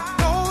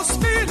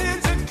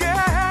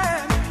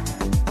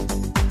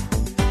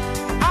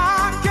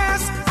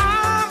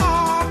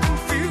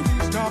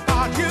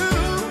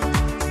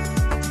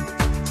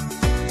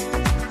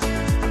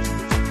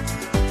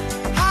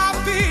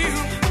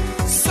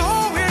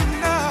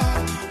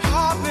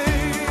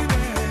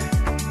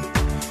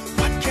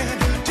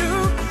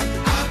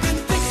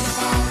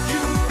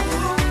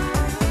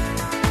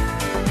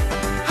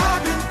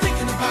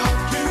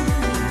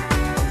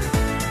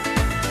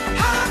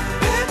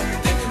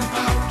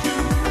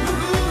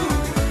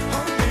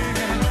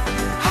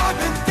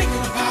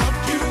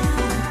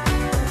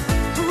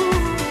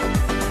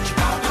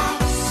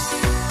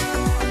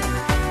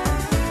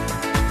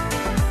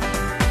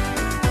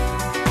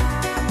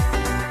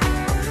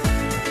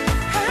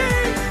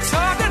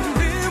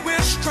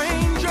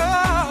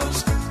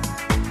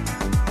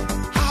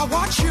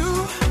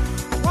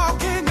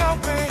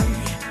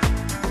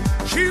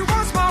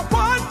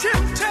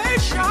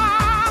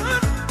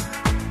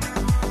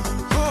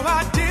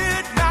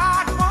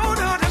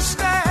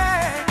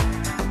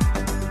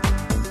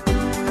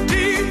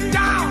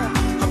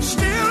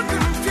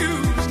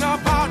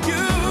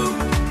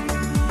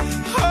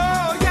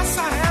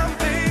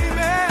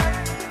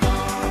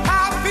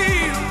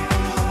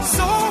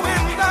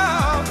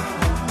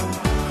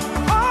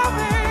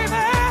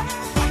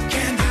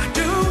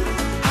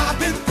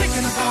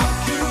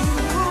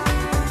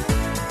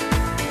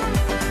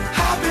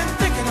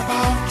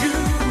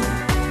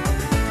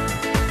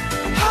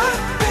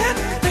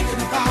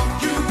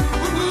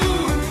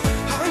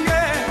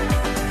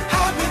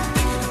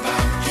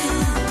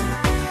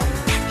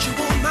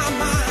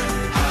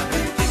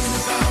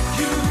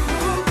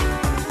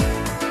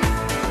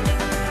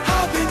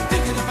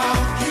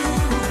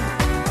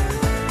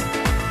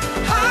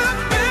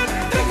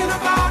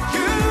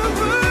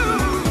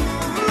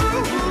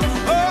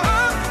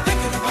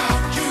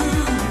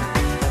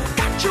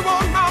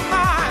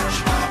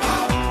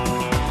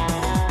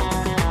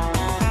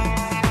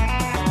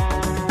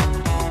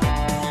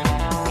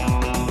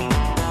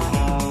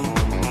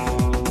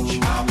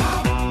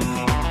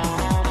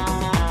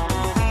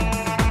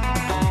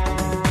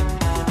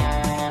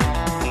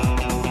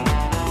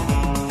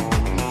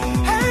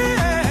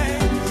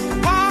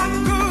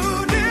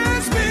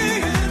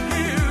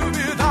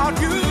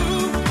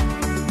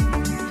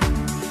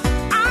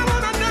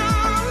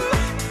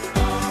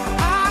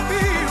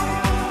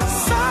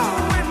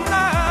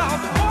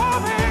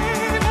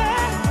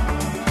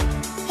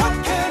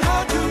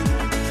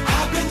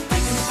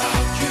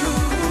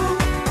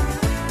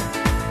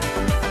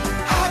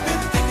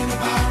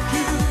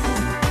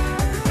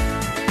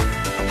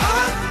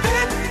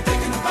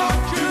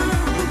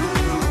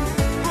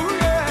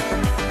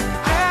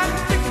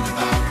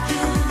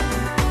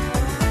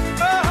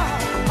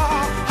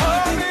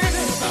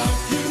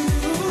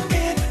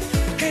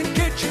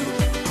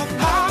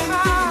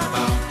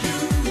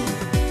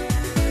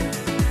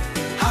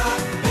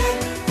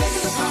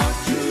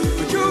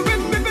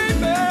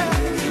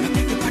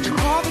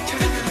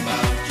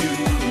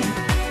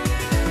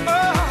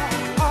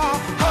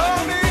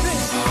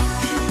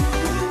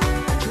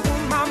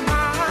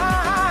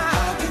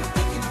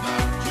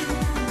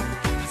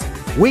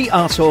We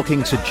are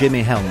talking to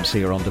Jimmy Helms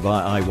here on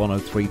Dubai Eye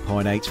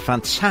 103.8.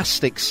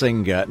 Fantastic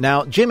singer.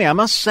 Now, Jimmy, I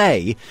must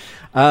say,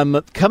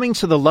 coming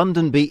to the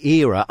London Beat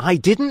era, I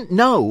didn't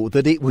know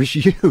that it was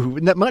you.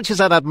 Much as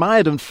I'd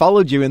admired and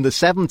followed you in the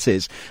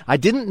 70s, I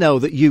didn't know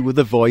that you were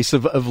the voice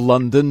of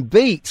London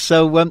Beat.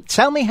 So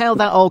tell me how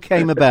that all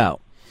came about.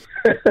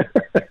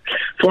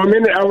 For a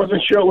minute, I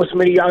wasn't sure it was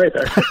me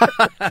either.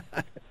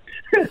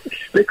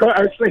 Because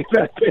I say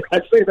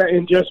that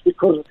in just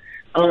because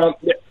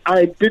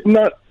I did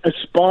not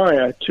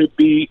aspire to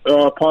be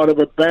part of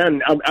a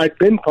band. I'd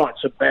been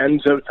parts of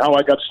bands. That's how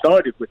I got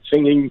started with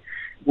singing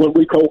what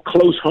we call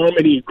close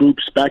harmony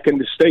groups back in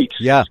the States,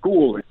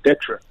 school,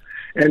 etc.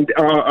 And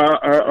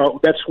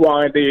that's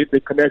why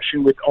the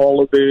connection with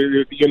all of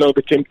the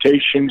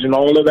Temptations and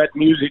all of that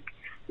music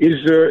is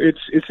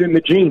it's in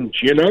the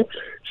genes,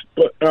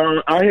 But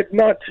I had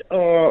not,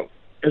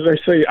 as I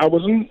say, I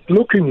wasn't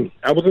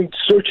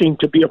searching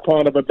to be a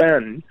part of a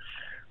band.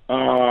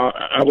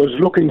 I was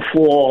looking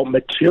for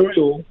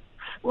material,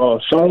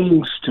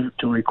 songs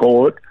to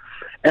record,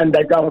 and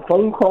I got a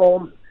phone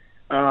call.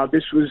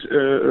 This was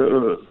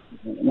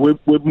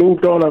we've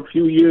moved on a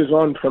few years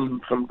on from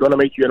Gonna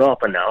Make You an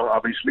Offer now,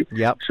 obviously.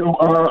 Yep. So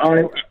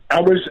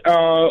I was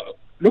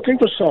looking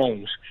for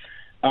songs.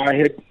 I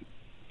had,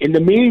 in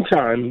the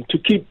meantime, to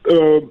keep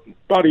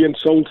body and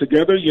soul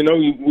together.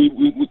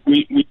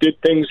 We did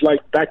things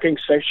like backing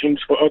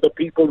sessions for other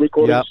people,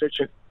 recording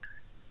sessions.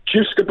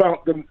 Just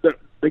about the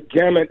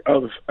gamut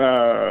of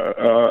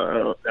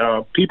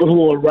people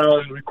who were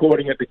around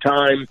recording at the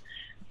time.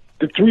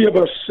 The three of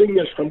us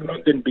singers from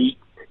London Beat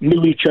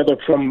knew each other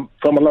from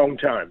a long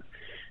time.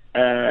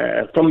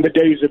 From the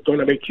days of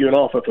Gonna Make You an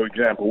Offer, for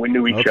example, we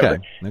knew each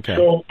other. Okay.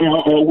 So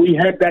we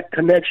had that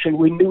connection.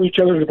 We knew each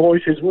other's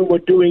voices. We were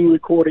doing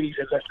recordings,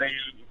 as I say,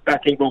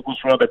 backing vocals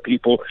for other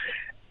people.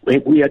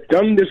 We had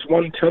done this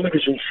one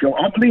television show.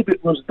 I believe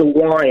it was The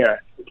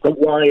Wire.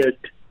 Wired.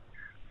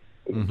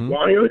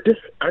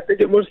 I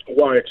think it was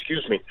Wired,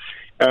 excuse me.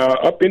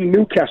 Up in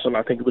Newcastle,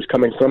 I think it was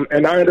coming from.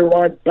 And I had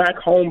arrived back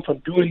home from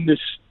doing this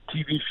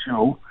TV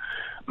show.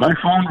 My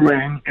phone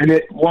rang, and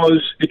it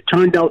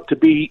turned out to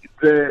be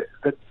the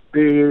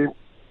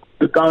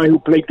guy who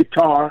played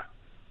guitar,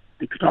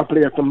 the guitar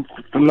player from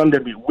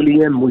London,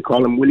 Willie M, we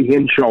call him, Willie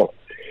Henshaw.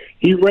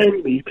 He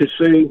rang me to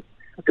say,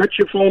 I got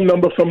your phone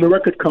number from the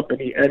record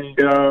company, and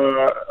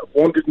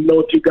wanted to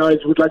know if you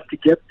guys would like to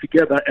get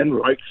together and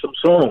write some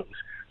songs.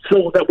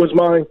 So that was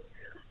the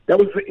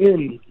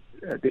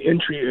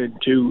entry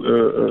into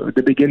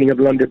the beginning of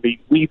London Beat.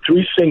 We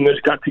three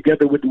singers got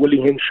together with Willie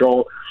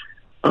Henshaw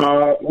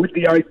with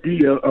the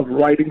idea of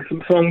writing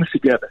some songs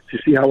together to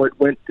see how it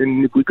went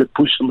and if we could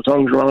push some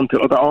songs around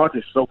to other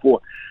artists, so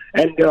forth.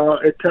 And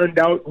it turned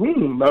out,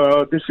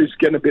 this is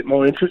getting a bit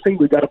more interesting.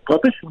 We got a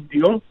publishing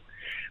deal.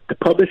 The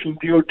publishing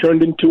deal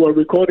turned into a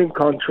recording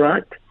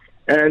contract,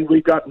 and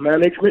we got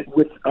management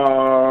with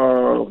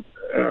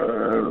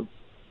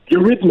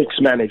Eurythmics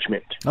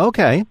management.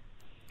 Okay.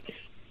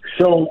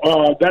 So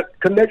that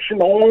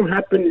connection all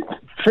happened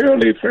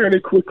fairly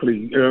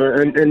quickly,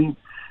 and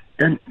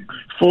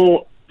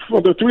for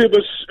the three of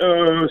us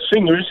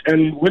singers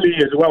and Willie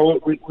as well,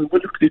 we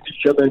looked at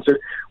each other and said,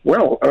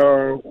 "Well,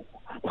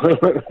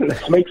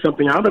 let's make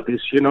something out of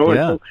this," Yeah. And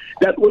so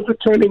that was a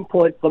turning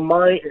point from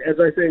my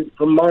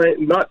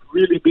not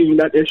really being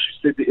that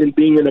interested in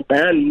being in a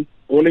band,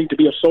 wanting to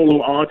be a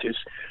solo artist,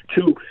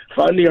 to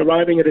finally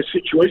arriving at a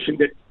situation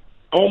that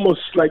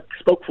almost like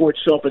spoke for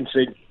itself and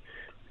said,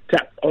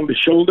 tap on the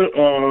shoulder,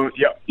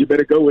 you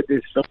better go with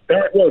this. So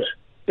there it was.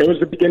 It was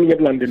the beginning of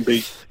London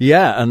Beat.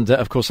 Yeah, and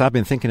of course, I've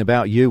been thinking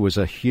about you was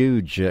a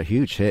huge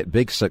hit,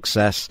 big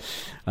success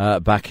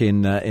back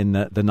in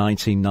the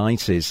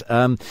 1990s.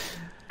 I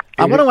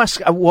want to ask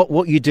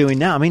what you're doing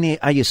now. I mean,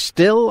 are you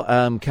still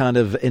kind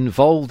of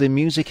involved in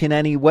music in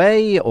any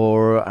way,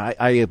 or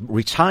are you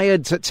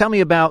retired? Tell me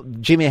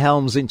about Jimmy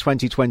Helms in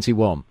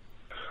 2021.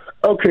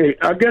 Okay,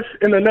 I guess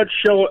in a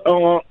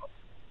nutshell,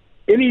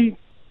 any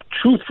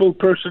truthful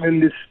person in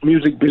this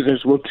music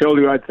business will tell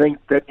you, I think,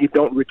 that you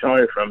don't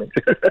retire from it.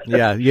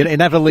 Yeah, it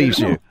never leaves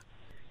you.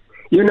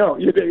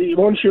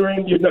 Once you're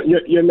in,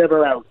 you're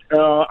never out.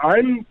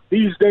 I'm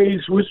these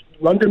days with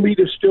London Beat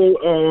is still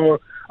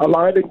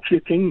alive and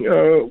kicking.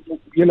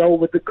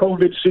 With the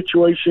COVID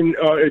situation,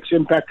 it's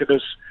impacted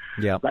us,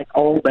 like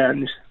all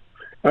bands,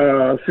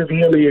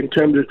 severely in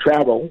terms of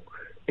travel,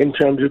 in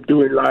terms of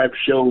doing live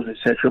shows,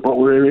 etc. But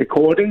we're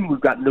recording. We've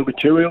got new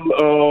material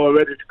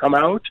ready to come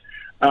out.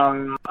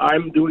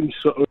 I'm doing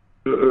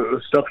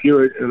stuff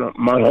here in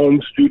my home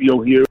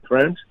studio here in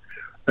France.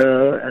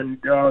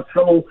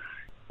 So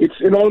it's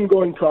an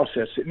ongoing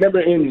process. It never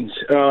ends,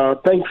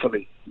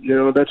 thankfully.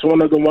 That's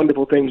one of the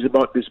wonderful things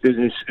about this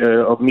business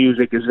of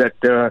music is that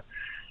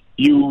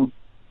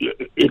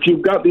if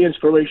you've got the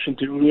inspiration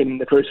to do it in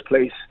the first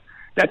place,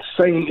 that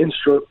same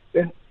inspiration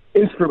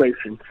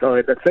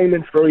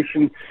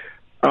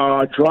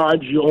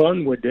drives you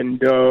onward,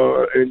 and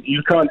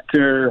you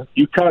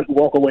can't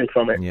walk away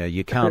from it. Yeah,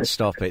 you can't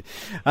stop it.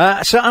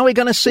 So, are we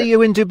going to see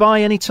you in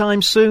Dubai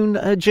anytime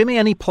soon, Jimmy?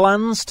 Any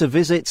plans to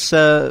visit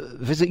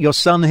your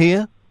son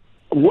here?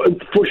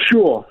 For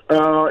sure.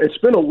 It's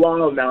been a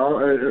while now.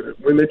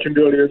 We mentioned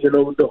earlier,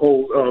 the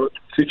whole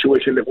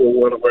situation that we're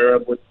well aware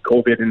of with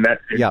COVID and that,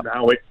 and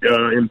how it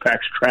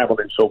impacts travel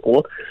and so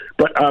forth.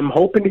 But I'm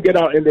hoping to get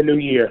out in the new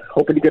year.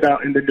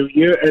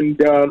 And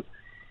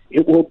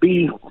it will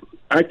be,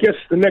 I guess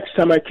the next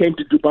time I came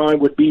to Dubai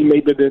would be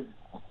maybe the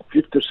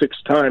 5th or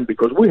 6th time,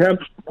 because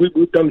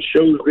we've done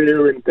shows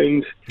there and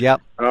things.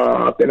 Yep.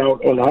 I've been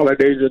out on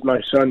holidays with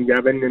my son,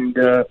 Gavin,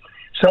 and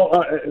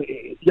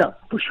yeah,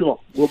 for sure.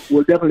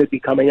 We'll definitely be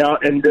coming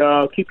out, and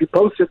keep you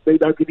posted.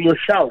 Maybe I'll give you a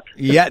shout.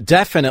 Yeah,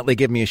 definitely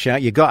give me a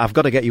shout. I've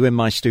got to get you in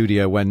my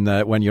studio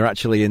when you're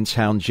actually in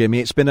town, Jimmy.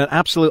 It's been an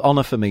absolute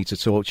honour for me to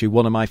talk to you.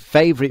 One of my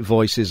favourite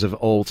voices of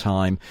all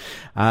time.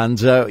 And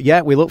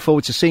we look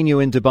forward to seeing you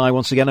in Dubai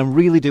once again, and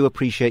really do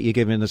appreciate you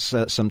giving us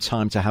some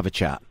time to have a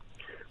chat.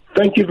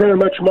 Thank you very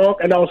much, Mark,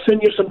 and I'll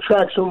send you some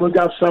tracks when we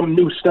got some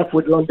new stuff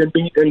with London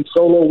Beat and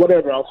solo,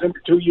 whatever. I'll send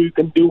it to you. You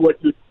can do what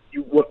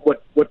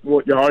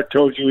your heart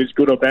tells you is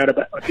good or bad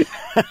about it.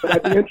 But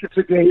I'd be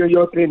interested to hear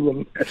your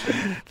opinion.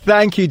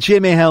 Thank you,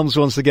 Jimmy Helms,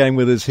 once again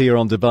with us here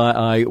on Dubai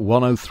Eye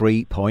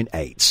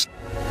 103.8.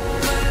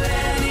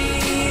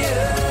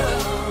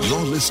 You're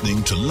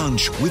listening to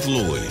Lunch with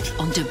Lloyd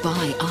on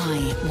Dubai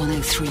Eye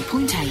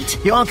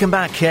 103.8. You're welcome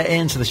back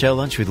into the show,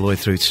 Lunch with Lloyd,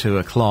 through 2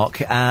 o'clock.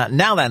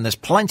 Now then, there's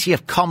plenty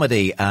of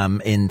comedy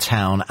in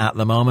town at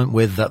the moment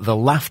with the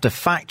Laughter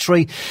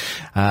Factory.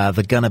 They're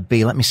going to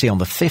be, let me see, on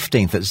the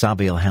 15th at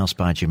Zabiel House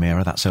by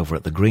Jumeirah. That's over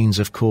at the Greens,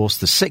 of course.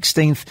 The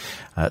 16th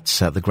at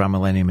the Grand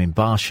Millennium in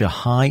Barsha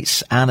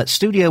Heights, and at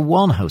Studio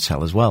One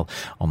Hotel as well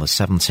on the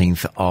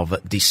 17th of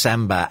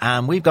December.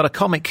 And we've got a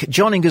comic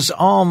joining us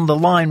on the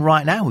line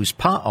right now who's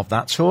part of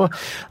that tour.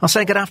 I'll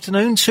say good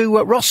afternoon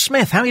to Ross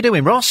Smith. How are you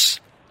doing, Ross?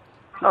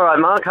 All right,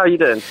 Mark. How are you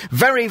doing?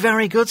 Very,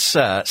 very good,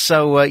 sir.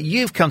 So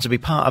you've come to be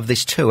part of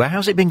this tour.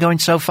 How's it been going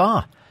so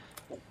far?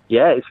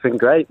 Yeah, it's been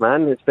great,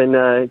 man. It's been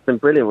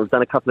brilliant. We've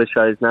done a couple of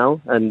shows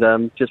now,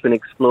 and just been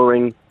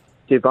exploring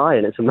Dubai,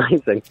 and it's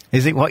amazing.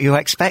 Is it what you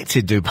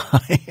expected,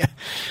 Dubai?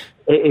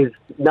 It is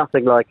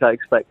nothing like I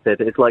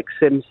expected. It's like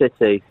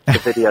SimCity, the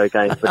video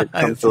game, but it's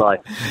come to life.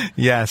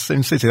 Yeah,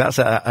 SimCity, that's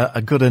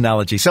a good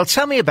analogy. So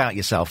tell me about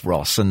yourself,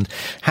 Ross, and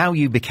how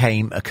you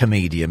became a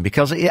comedian,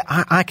 because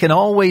I can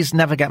always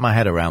never get my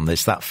head around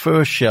this. That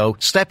first show,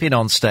 stepping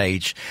on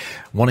stage,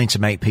 wanting to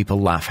make people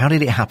laugh. How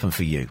did it happen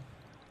for you?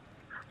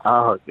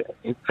 Oh,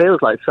 it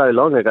feels like so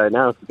long ago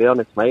now, to be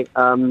honest, mate.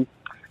 It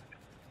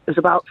was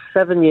about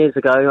 7 years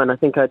ago, and I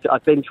think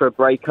I'd been through a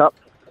breakup.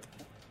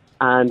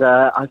 And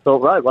I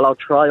thought, right, well, I'll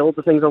try all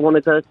the things I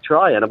wanted to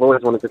try, and I've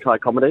always wanted to try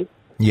comedy.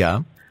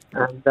 Yeah.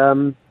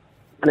 And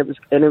it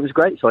was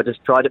great. So I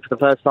just tried it for the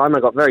first time. I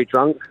got very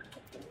drunk,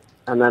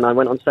 and then I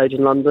went on stage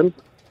in London,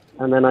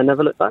 and then I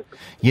never looked back.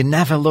 You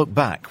never look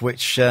back,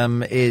 which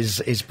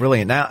is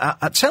brilliant. Now,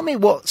 tell me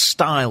what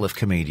style of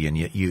comedian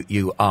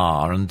you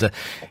are, and the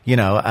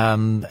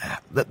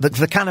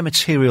kind of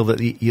material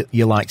that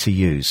you like to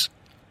use.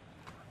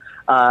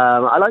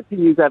 I like to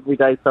use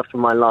everyday stuff from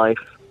my life.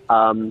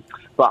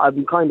 But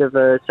I'm kind of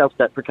a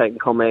self-deprecating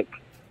comic,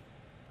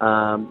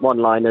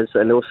 one-liners,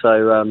 and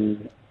also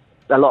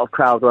a lot of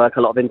crowd work,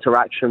 a lot of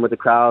interaction with the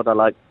crowd. I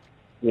like,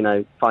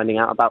 finding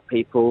out about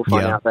people,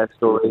 finding out their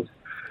stories.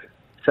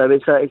 So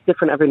it's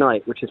different every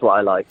night, which is what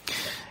I like.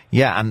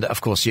 Yeah, and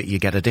of course you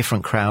get a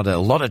different crowd, a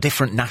lot of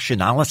different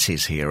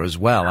nationalities here as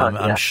well.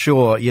 I'm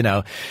sure,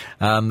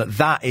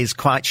 that is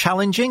quite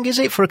challenging. Is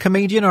it for a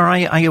comedian, or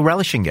are you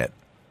relishing it?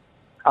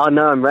 Oh,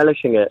 no, I'm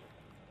relishing it.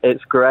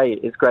 It's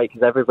great. It's great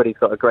because everybody's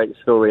got a great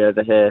story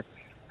over here.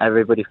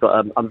 Everybody's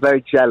got... I'm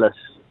very jealous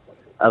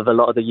of a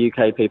lot of the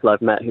UK people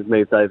I've met who've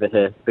moved over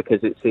here,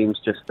 because it seems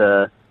just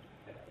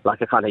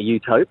like a kind of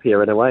utopia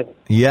in a way.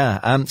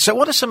 Yeah. So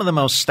what are some of the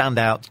most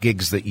standout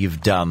gigs that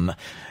you've done,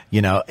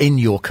 in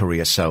your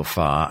career so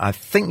far? I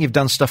think you've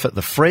done stuff at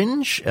the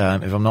Fringe,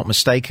 if I'm not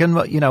mistaken.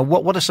 But,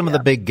 what are some of the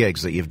big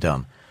gigs that you've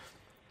done?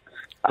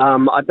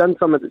 I've done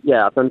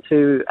I've done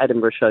 2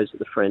 Edinburgh shows at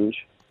the Fringe.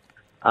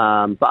 But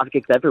I've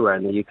gigged everywhere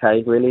in the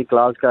UK, really.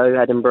 Glasgow,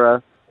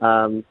 Edinburgh,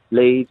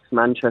 Leeds,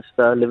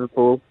 Manchester,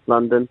 Liverpool,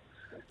 London.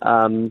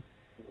 I've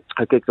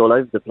gigged all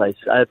over the place.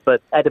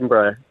 But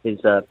Edinburgh is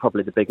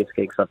probably the biggest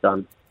gigs I've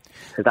done,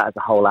 because that is a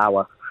whole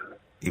hour.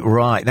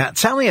 Right. Now,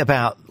 tell me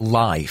about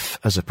life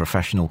as a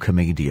professional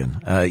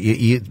comedian.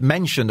 You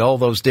mentioned all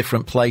those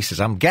different places.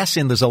 I'm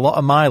guessing there's a lot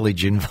of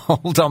mileage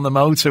involved on the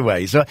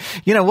motorway. So,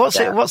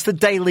 what's the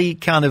daily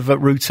kind of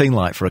routine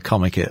like for a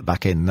comic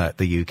back in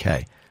the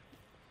UK?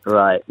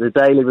 Right. The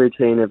daily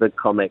routine of a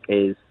comic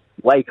is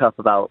wake up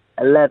about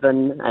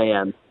 11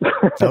 a.m.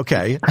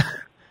 Okay.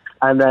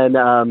 And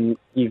then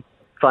you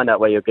find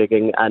out where you're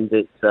gigging, and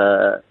it's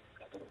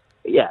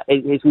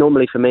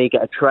normally for me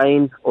get a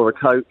train or a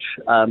coach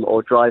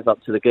or drive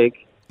up to the gig.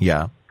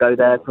 Yeah. Go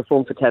there,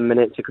 perform for 10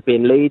 minutes. It could be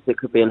in Leeds, it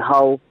could be in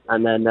Hull,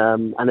 and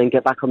then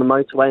get back on the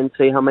motorway and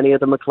see how many of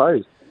them are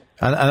closed.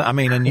 And I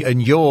mean,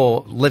 and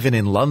you're living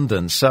in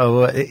London,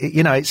 so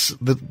it's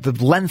the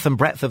length and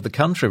breadth of the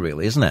country,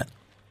 really, isn't it?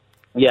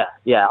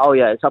 Yeah. Oh,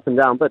 yeah. It's up and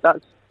down, but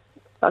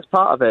that's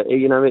part of it.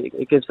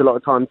 It gives a lot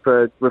of time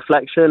for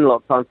reflection, a lot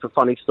of time for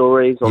funny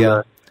stories.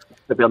 It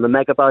could be on the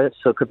megabus,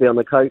 or it could be on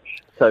the coach.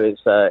 So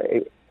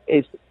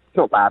it's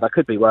not bad. I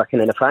could be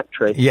working in a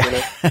factory.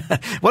 Yeah.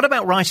 What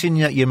about writing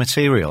your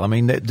material? I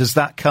mean, does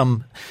that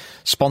come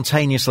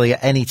spontaneously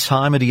at any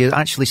time, or do you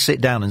actually sit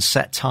down and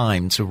set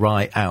time to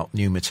write out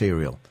new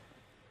material?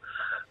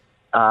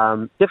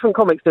 Different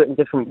comics do it in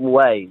different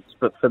ways,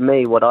 but for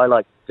me, what I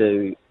like to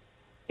do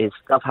is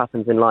stuff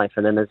happens in life,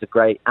 and then there's a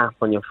great app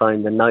on your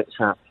phone, the Notes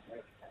app,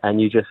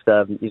 and you just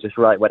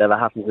write whatever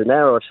happens in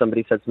there, or if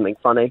somebody said something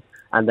funny,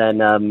 and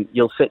then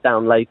you'll sit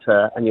down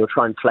later and you'll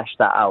try and flesh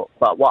that out.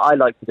 But what I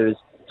like to do is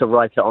to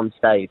write it on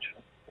stage.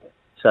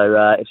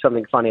 So if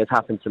something funny has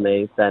happened to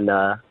me, then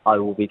I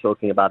will be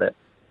talking about it.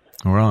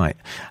 Right.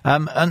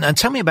 And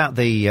tell me about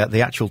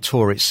the actual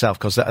tour itself,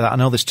 because I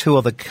know there's two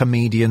other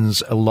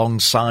comedians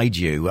alongside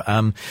you.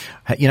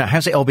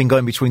 How's it all been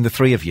going between the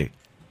three of you?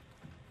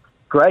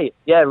 Great.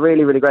 Yeah,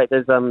 really, really great.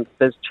 There's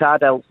Chaz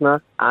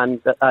Elstner,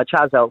 and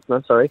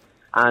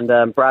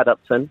Brad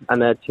Upton,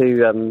 and they're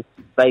two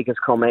Vegas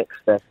comics.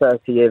 They're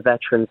 30-year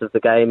veterans of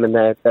the game, and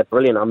they're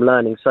brilliant. I'm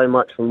learning so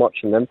much from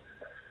watching them.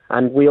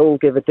 And we all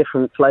give a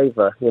different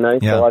flavour, Yeah.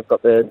 So I've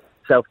got the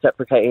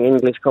self-deprecating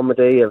English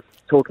comedy of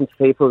talking to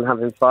people and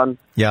having fun.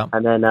 Yeah.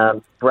 And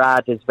then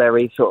Brad is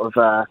very sort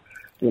of,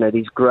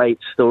 these great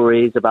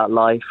stories about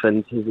life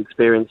and his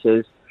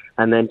experiences.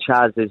 And then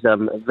Chaz is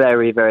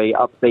very, very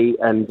upbeat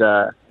and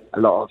a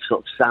lot of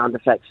sort of sound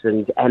effects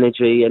and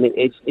energy. And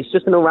it's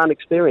just an all-round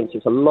experience.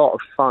 It's a lot of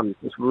fun.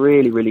 It's a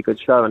really, really good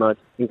show, and I'd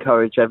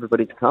encourage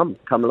everybody to come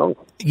along.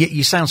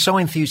 You sound so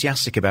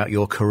enthusiastic about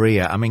your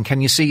career. I mean,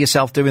 can you see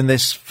yourself doing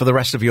this for the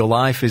rest of your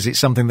life? Is it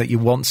something that you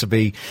want to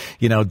be,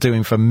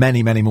 doing for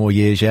many, many more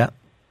years yet?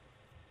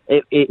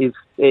 It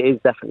is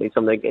definitely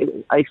something.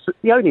 It's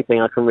the only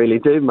thing I can really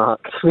do,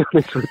 Mark, to be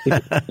honest with you.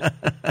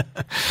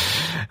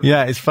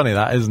 Yeah, it's funny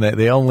that, isn't it?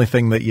 The only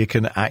thing that you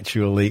can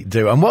actually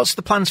do. And what's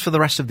the plans for the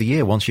rest of the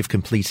year once you've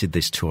completed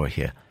this tour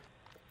here?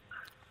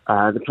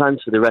 The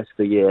plans for the rest of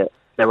the year,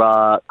 there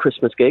are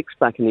Christmas gigs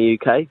back in the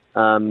UK.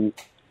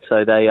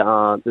 So they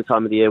are the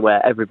time of the year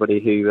where everybody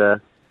who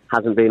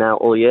hasn't been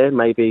out all year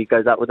maybe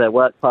goes out with their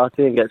work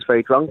party and gets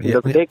very drunk and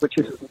does a gig, which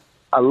is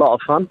a lot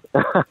of fun.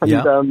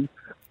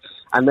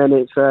 And then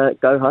it's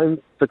go home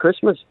for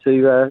Christmas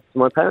to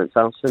my parents'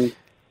 house and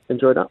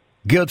enjoy that.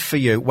 Good for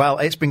you. Well,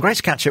 it's been great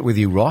to catch up with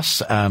you,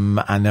 Ross.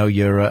 I know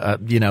you're,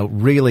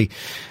 really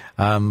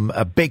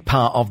a big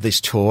part of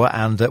this tour.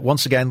 And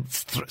once again,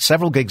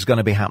 several gigs going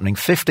to be happening.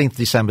 15th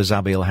December,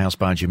 Zabiel House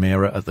by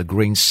Jumeirah at the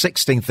Green.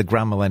 16th, the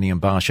Grand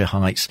Millennium, Barsha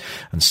Heights.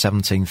 And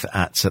 17th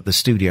at the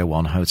Studio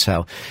One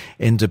Hotel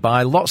in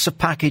Dubai. Lots of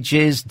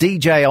packages,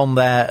 DJ on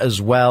there as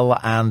well.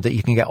 And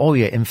you can get all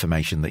your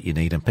information that you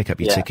need and pick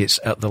up your tickets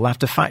at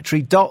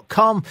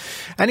thelaughterfactory.com.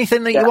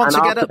 Anything that you want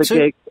to get up to?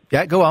 Gig,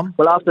 yeah, go on.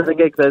 Well, after the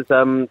gig, there's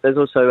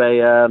also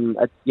a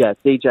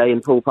DJ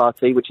and pool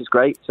party, which is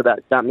great. So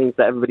that means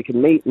that everybody can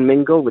meet and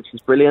mingle, which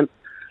is brilliant.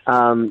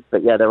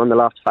 But yeah, they're on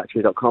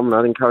thelaughterfactory.com, and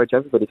I'd encourage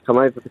everybody to come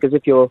over, because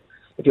if you're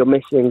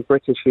missing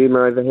British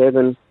humour over here,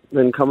 then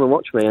come and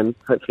watch me, and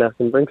hopefully I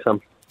can bring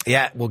some.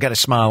 Yeah, we'll get a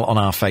smile on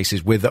our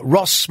faces with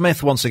Ross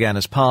Smith once again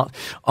as part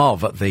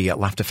of the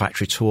Laughter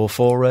Factory tour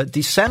for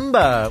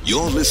December.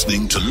 You're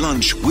listening to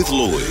Lunch with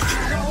Lloyd.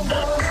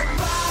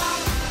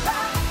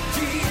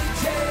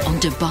 On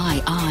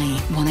Dubai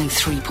Eye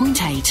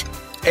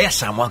 103.8.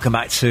 Yes, and welcome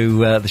back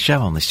to the show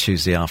on this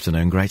Tuesday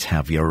afternoon. Great to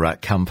have your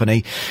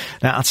company.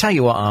 Now, I'll tell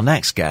you what, our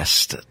next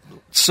guest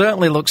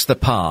certainly looks the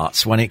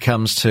part when it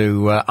comes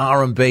to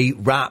R&B,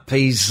 rap.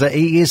 He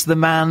is the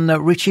man,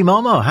 Richie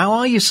Momo. How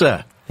are you,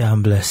 sir? Yeah,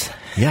 I'm blessed.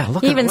 Yeah,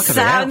 look he at even look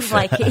sounds at the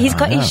like he's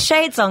got his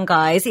shades on,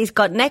 guys. He's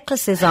got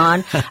necklaces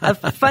on, a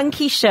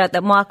funky shirt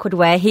that Mark would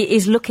wear. He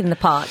is looking the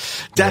part.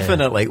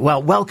 Definitely. Yeah.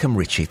 Well, welcome,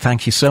 Richie.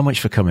 Thank you so much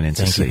for coming in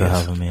to see us. Thank you for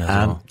having me as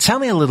well. Tell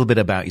me a little bit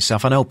about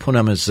yourself. I know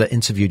Poonam has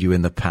interviewed you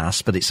in the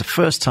past, but it's the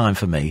first time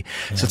for me.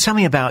 Yeah. So tell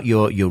me about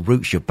your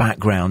roots, your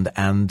background,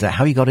 and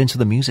how you got into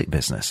the music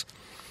business.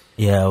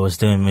 Yeah, I was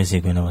doing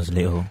music when I was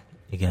little.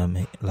 You get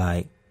me?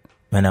 Like,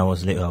 when I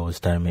was little, I was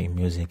starting making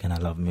music, and I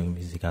love making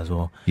music as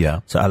well.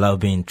 Yeah. So I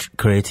love being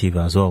creative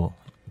as well.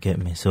 Get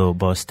me? So,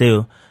 but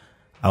still,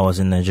 I was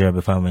in Nigeria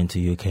before I went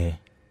to UK.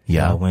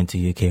 Yeah. So I went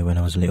to UK when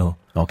I was little.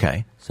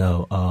 Okay.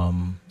 So,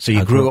 so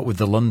you grew up with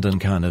the London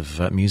kind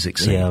of music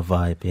scene? Yeah,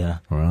 vibe, yeah.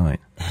 Right.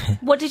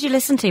 What did you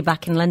listen to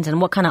back in London?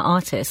 What kind of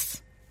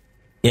artists?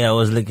 Yeah, I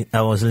was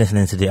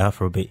listening to the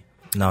Afrobeat.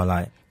 No,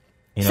 like,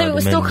 you know, so it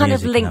was still kind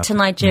of linked to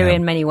Nigeria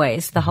in many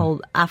ways, the Mm-hmm.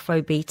 whole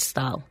Afrobeat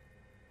style.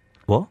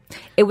 What?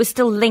 It was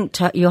still linked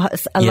to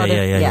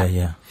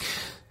Yeah.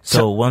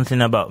 So one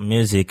thing about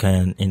music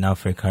in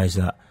Africa is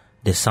that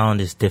the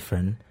sound is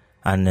different,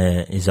 and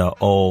is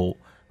all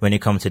when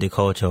it comes to the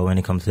culture, when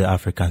it comes to the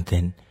African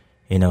thing,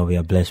 we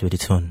are blessed with the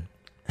tune.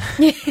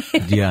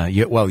 Yeah,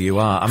 you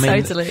are. I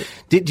mean, Totally.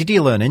 Did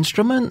you learn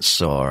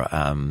instruments, or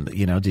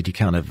did you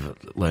kind of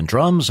learn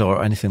drums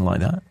or anything like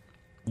that?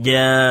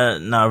 Yeah,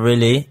 not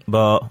really,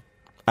 but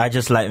I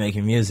just like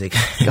making music.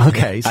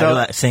 Okay, so I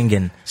like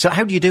singing. So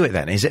how do you do it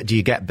then? Do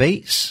you get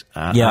beats?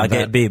 Yeah, I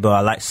get beat, but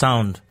I like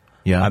sound.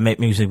 Yeah, I make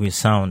music with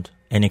sound,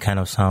 any kind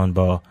of sound,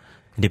 but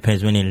it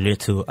depends when it's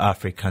little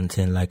African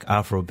thing like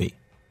Afrobeat.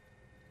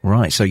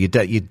 Right, so you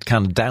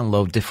kind of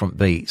download different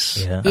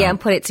beats. Yeah, and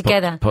put it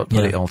together. Put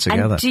it all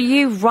together. And do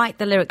you write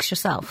the lyrics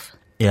yourself?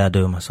 Yeah, I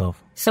do it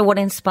myself. So what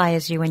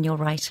inspires you when you're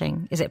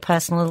writing? Is it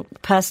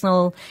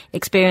personal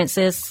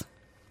experiences?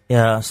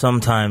 Yeah,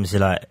 sometimes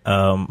like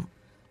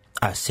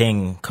I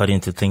sing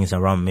according to things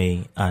around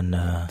me, and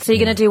so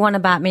you're going to do one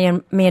about me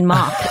and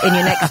Mark in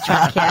your next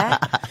track, yeah?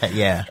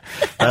 Yeah,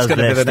 that's going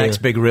to be the next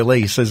big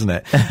release, isn't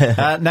it?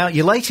 Now,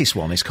 your latest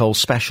one is called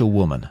Special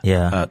Woman.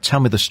 Yeah. Tell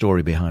me the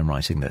story behind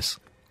writing this.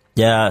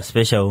 Yeah,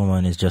 Special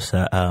Woman is just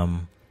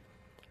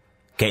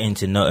getting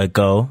to know a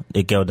girl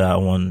that I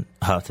want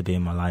her to be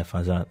in my life,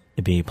 as to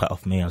be part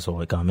of me as well.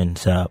 Like, I mean,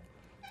 so,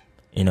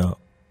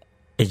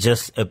 it's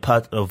just a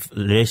part of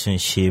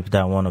relationship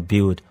that I want to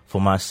build for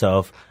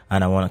myself,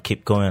 and I want to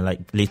keep going, like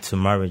lead to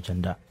marriage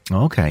and that.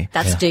 Okay.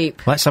 That's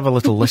deep. Let's have a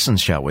little listen,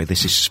 shall we?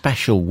 This is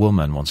Special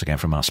Woman, once again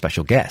from our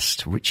special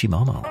guest, Richie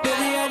Momo.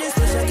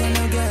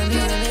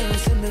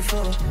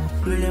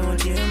 Really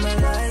want you in my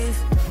life.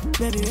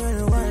 Baby, you're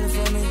the one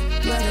for me.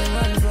 You're the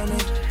one for me.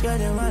 You're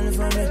the one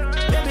for me.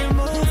 Baby,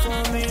 move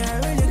for me. I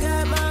really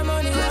got my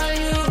money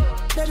on you.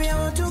 Baby, I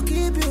want to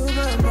keep you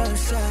by my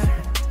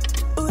side.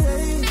 Oh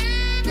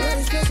yeah, you're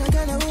the special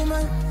kind of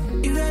woman.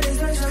 You're the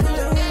special kind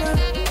of woman.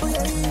 Oh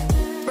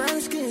yeah,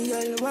 brown skin,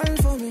 you're the one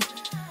for me.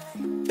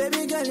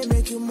 Baby, girl, it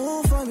make you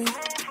move for me.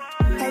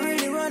 I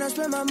really wanna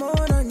spend my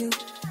money on you.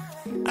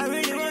 I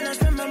really wanna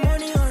spend my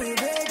money on you,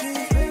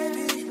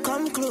 baby.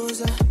 Come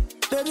closer,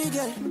 baby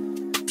girl.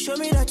 Show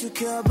me that you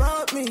care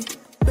about me.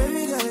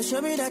 Baby girl,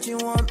 show me that you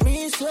want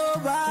me so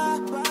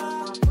bad.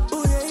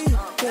 Ooh yeah,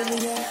 baby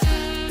girl.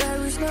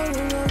 There is no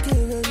one like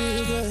you,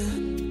 baby girl.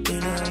 You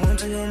know I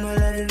want you on my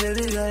life,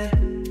 baby girl.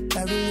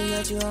 I really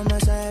got you on my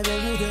side,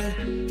 baby girl.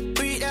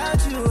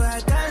 Without you, I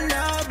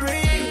cannot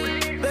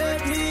breathe,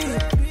 baby.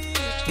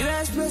 You're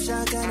a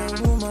special kind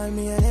of woman,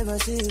 me I never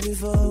see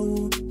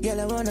before.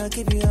 Girl, I wanna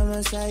keep you on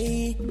my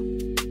side.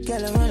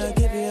 Girl, I wanna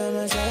keep you on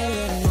my side,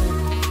 yeah.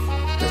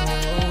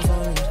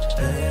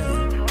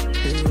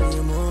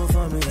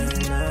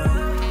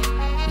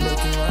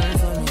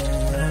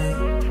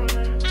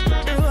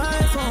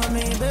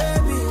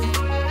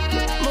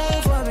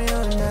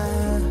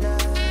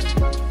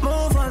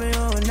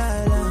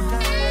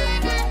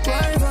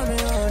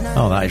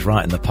 Oh, that is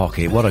right in the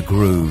pocket. What a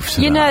groove.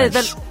 You know,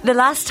 the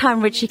last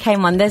time Richie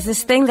came on, there's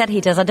this thing that he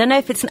does. I don't know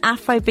if it's an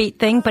Afrobeat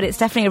thing, but it's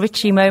definitely a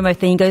Richie Momo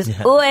thing. He goes,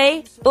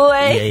 oi,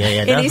 oi,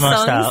 in that's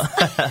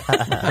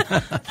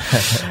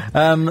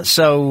his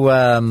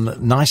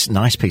songs.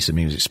 Nice piece of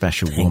music,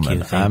 Special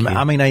Woman. Thank you.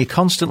 I mean, are you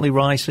constantly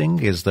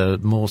writing? Is there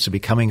more to be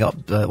coming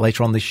up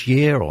later on this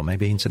year or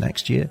maybe into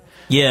next year?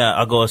 Yeah,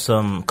 I got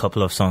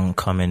couple of songs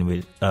coming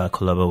with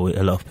collab with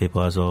a lot of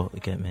people as well.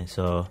 You get me?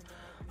 So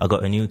I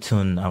got a new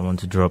tune I want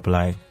to drop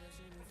like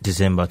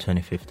December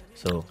 25th.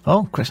 So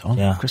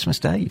Christmas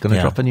Day, you're going to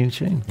drop a new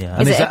tune.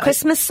 Yeah. Is it a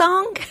Christmas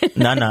song?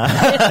 No.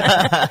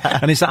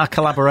 And is that a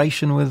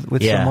collaboration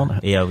with someone?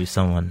 Yeah, with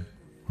someone.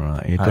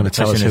 Right, you're going to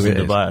tell us who it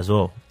is. Dubai as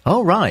well.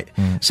 Oh, right.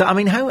 So, I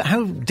mean,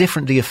 how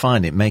different do you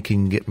find it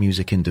making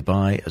music in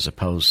Dubai as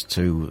opposed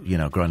to,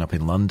 growing up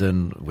in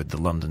London with the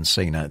London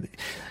scene? Are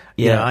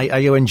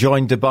you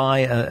enjoying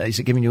Dubai? Is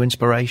it giving you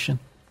inspiration?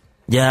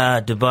 Yeah,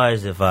 Dubai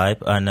is the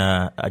vibe, and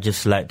I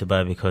just like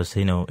Dubai because,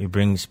 it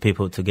brings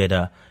people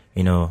together,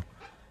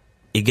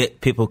 it get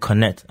people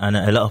connect, and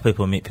a lot of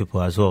people meet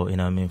people as well,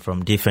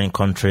 from different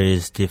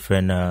countries,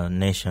 different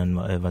nation,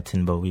 whatever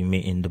thing, but we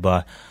meet in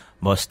Dubai.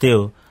 But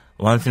still,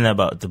 one thing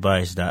about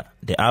Dubai is that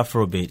the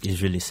Afrobeat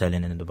is really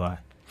selling in Dubai.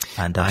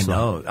 And I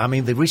know. I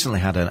mean, they recently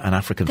had an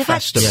African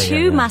festival. They've had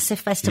two massive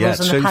festivals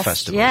in the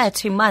past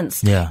 2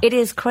 months. Yeah. It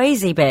is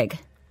crazy big.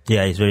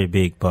 Yeah, it's very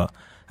big, but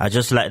I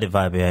just like the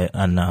vibe here.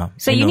 And,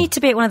 so you need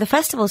to be at one of the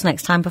festivals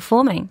next time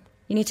performing.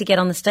 You need to get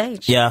on the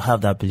stage. Yeah, I have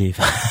that belief.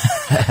 Why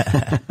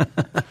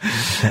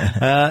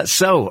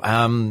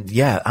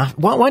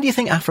do you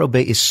think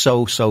Afrobeat is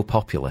so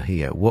popular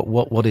here?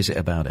 What is it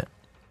about it?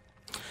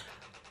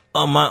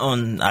 On my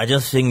own, I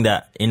just think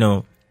that,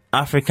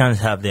 Africans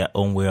have their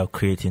own way of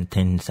creating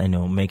things,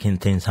 making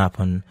things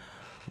happen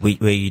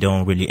where you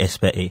don't really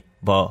expect it.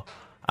 But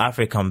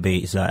African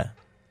beat is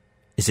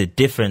it's a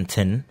different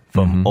thing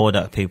from all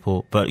that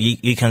people. But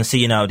you can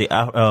see now the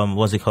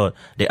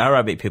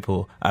Arabic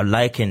people are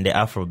liking the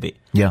Afrobeat.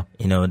 Yeah.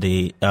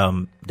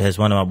 There's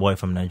one of my boy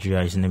from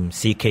Nigeria, his name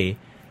is CK.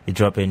 he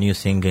dropped a new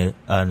single,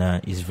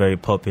 and he's very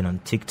popular on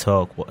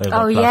TikTok, whatever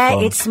Oh, platform. yeah,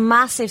 it's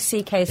massive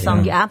CK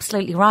song. You're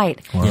absolutely right.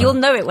 Wow. You'll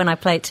know it when I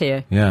play it to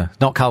you. Yeah,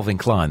 not Calvin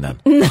Klein then.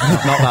 Not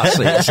that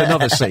CK. It's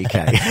another CK.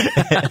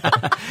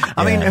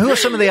 I mean, who are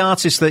some of the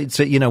artists that,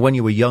 you know, when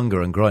you were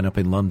younger and growing up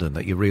in London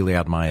that you really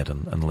admired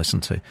and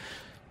listened to?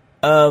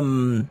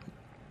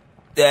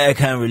 Yeah, I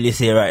can't really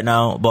say right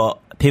now, but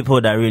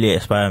people that really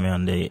inspire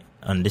me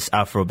on this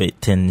Afrobeat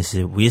thing is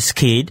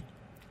Wizkid.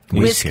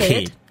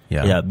 Wizkid.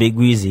 Yeah, Big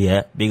Weezy,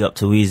 yeah. Big up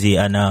to Weezy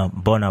and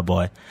Burna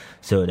Boy.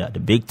 So that the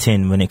big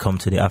thing when it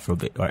comes to the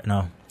Afrobeat right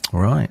now.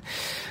 Right.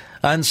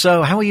 And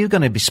so how are you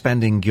going to be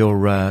spending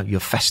your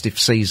festive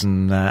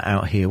season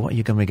out here? What are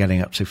you going to be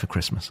getting up to for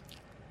Christmas?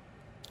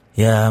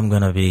 Yeah, I'm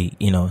going to be,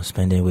 you know,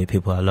 spending with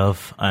people I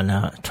love and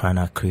trying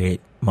to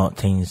create more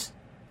things,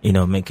 you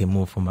know, make a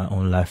move for my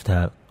own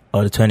lifestyle.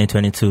 Or the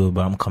 2022,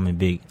 but I'm coming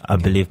big. I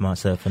believe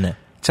myself in it.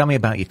 Tell me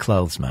about your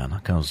clothes, man,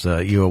 because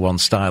you are one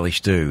stylish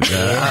dude.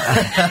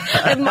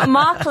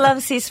 Mark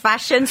loves his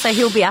fashion, so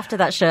he'll be after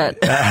that shirt.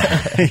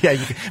 Yeah,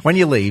 when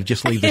you leave,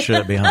 just leave the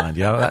shirt behind.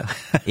 You know that?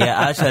 Yeah,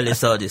 I actually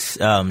saw this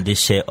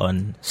shirt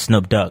on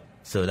Snoop Dogg.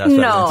 So that's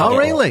No. what Oh,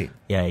 really?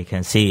 Yeah, you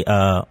can see.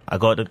 I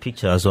got the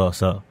picture as well,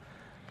 so.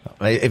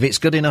 If it's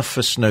good enough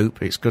for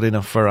Snoop, it's good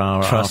enough for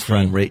our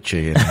friend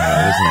Richie, isn't it?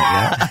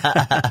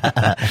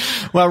 Yeah?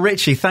 Well,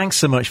 Richie, thanks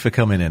so much for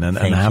coming in and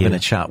having a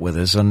chat with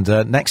us. And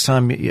next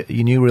time your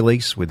new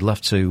release, we'd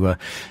love to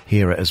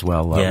hear it as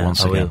well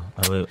once again.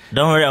 I will.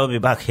 Don't worry, I'll be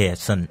back here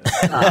soon.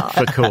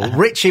 For cool.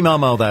 Richie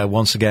Momo there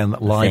once again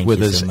live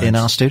with us in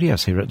our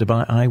studios here at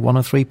Dubai Eye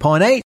 103.8.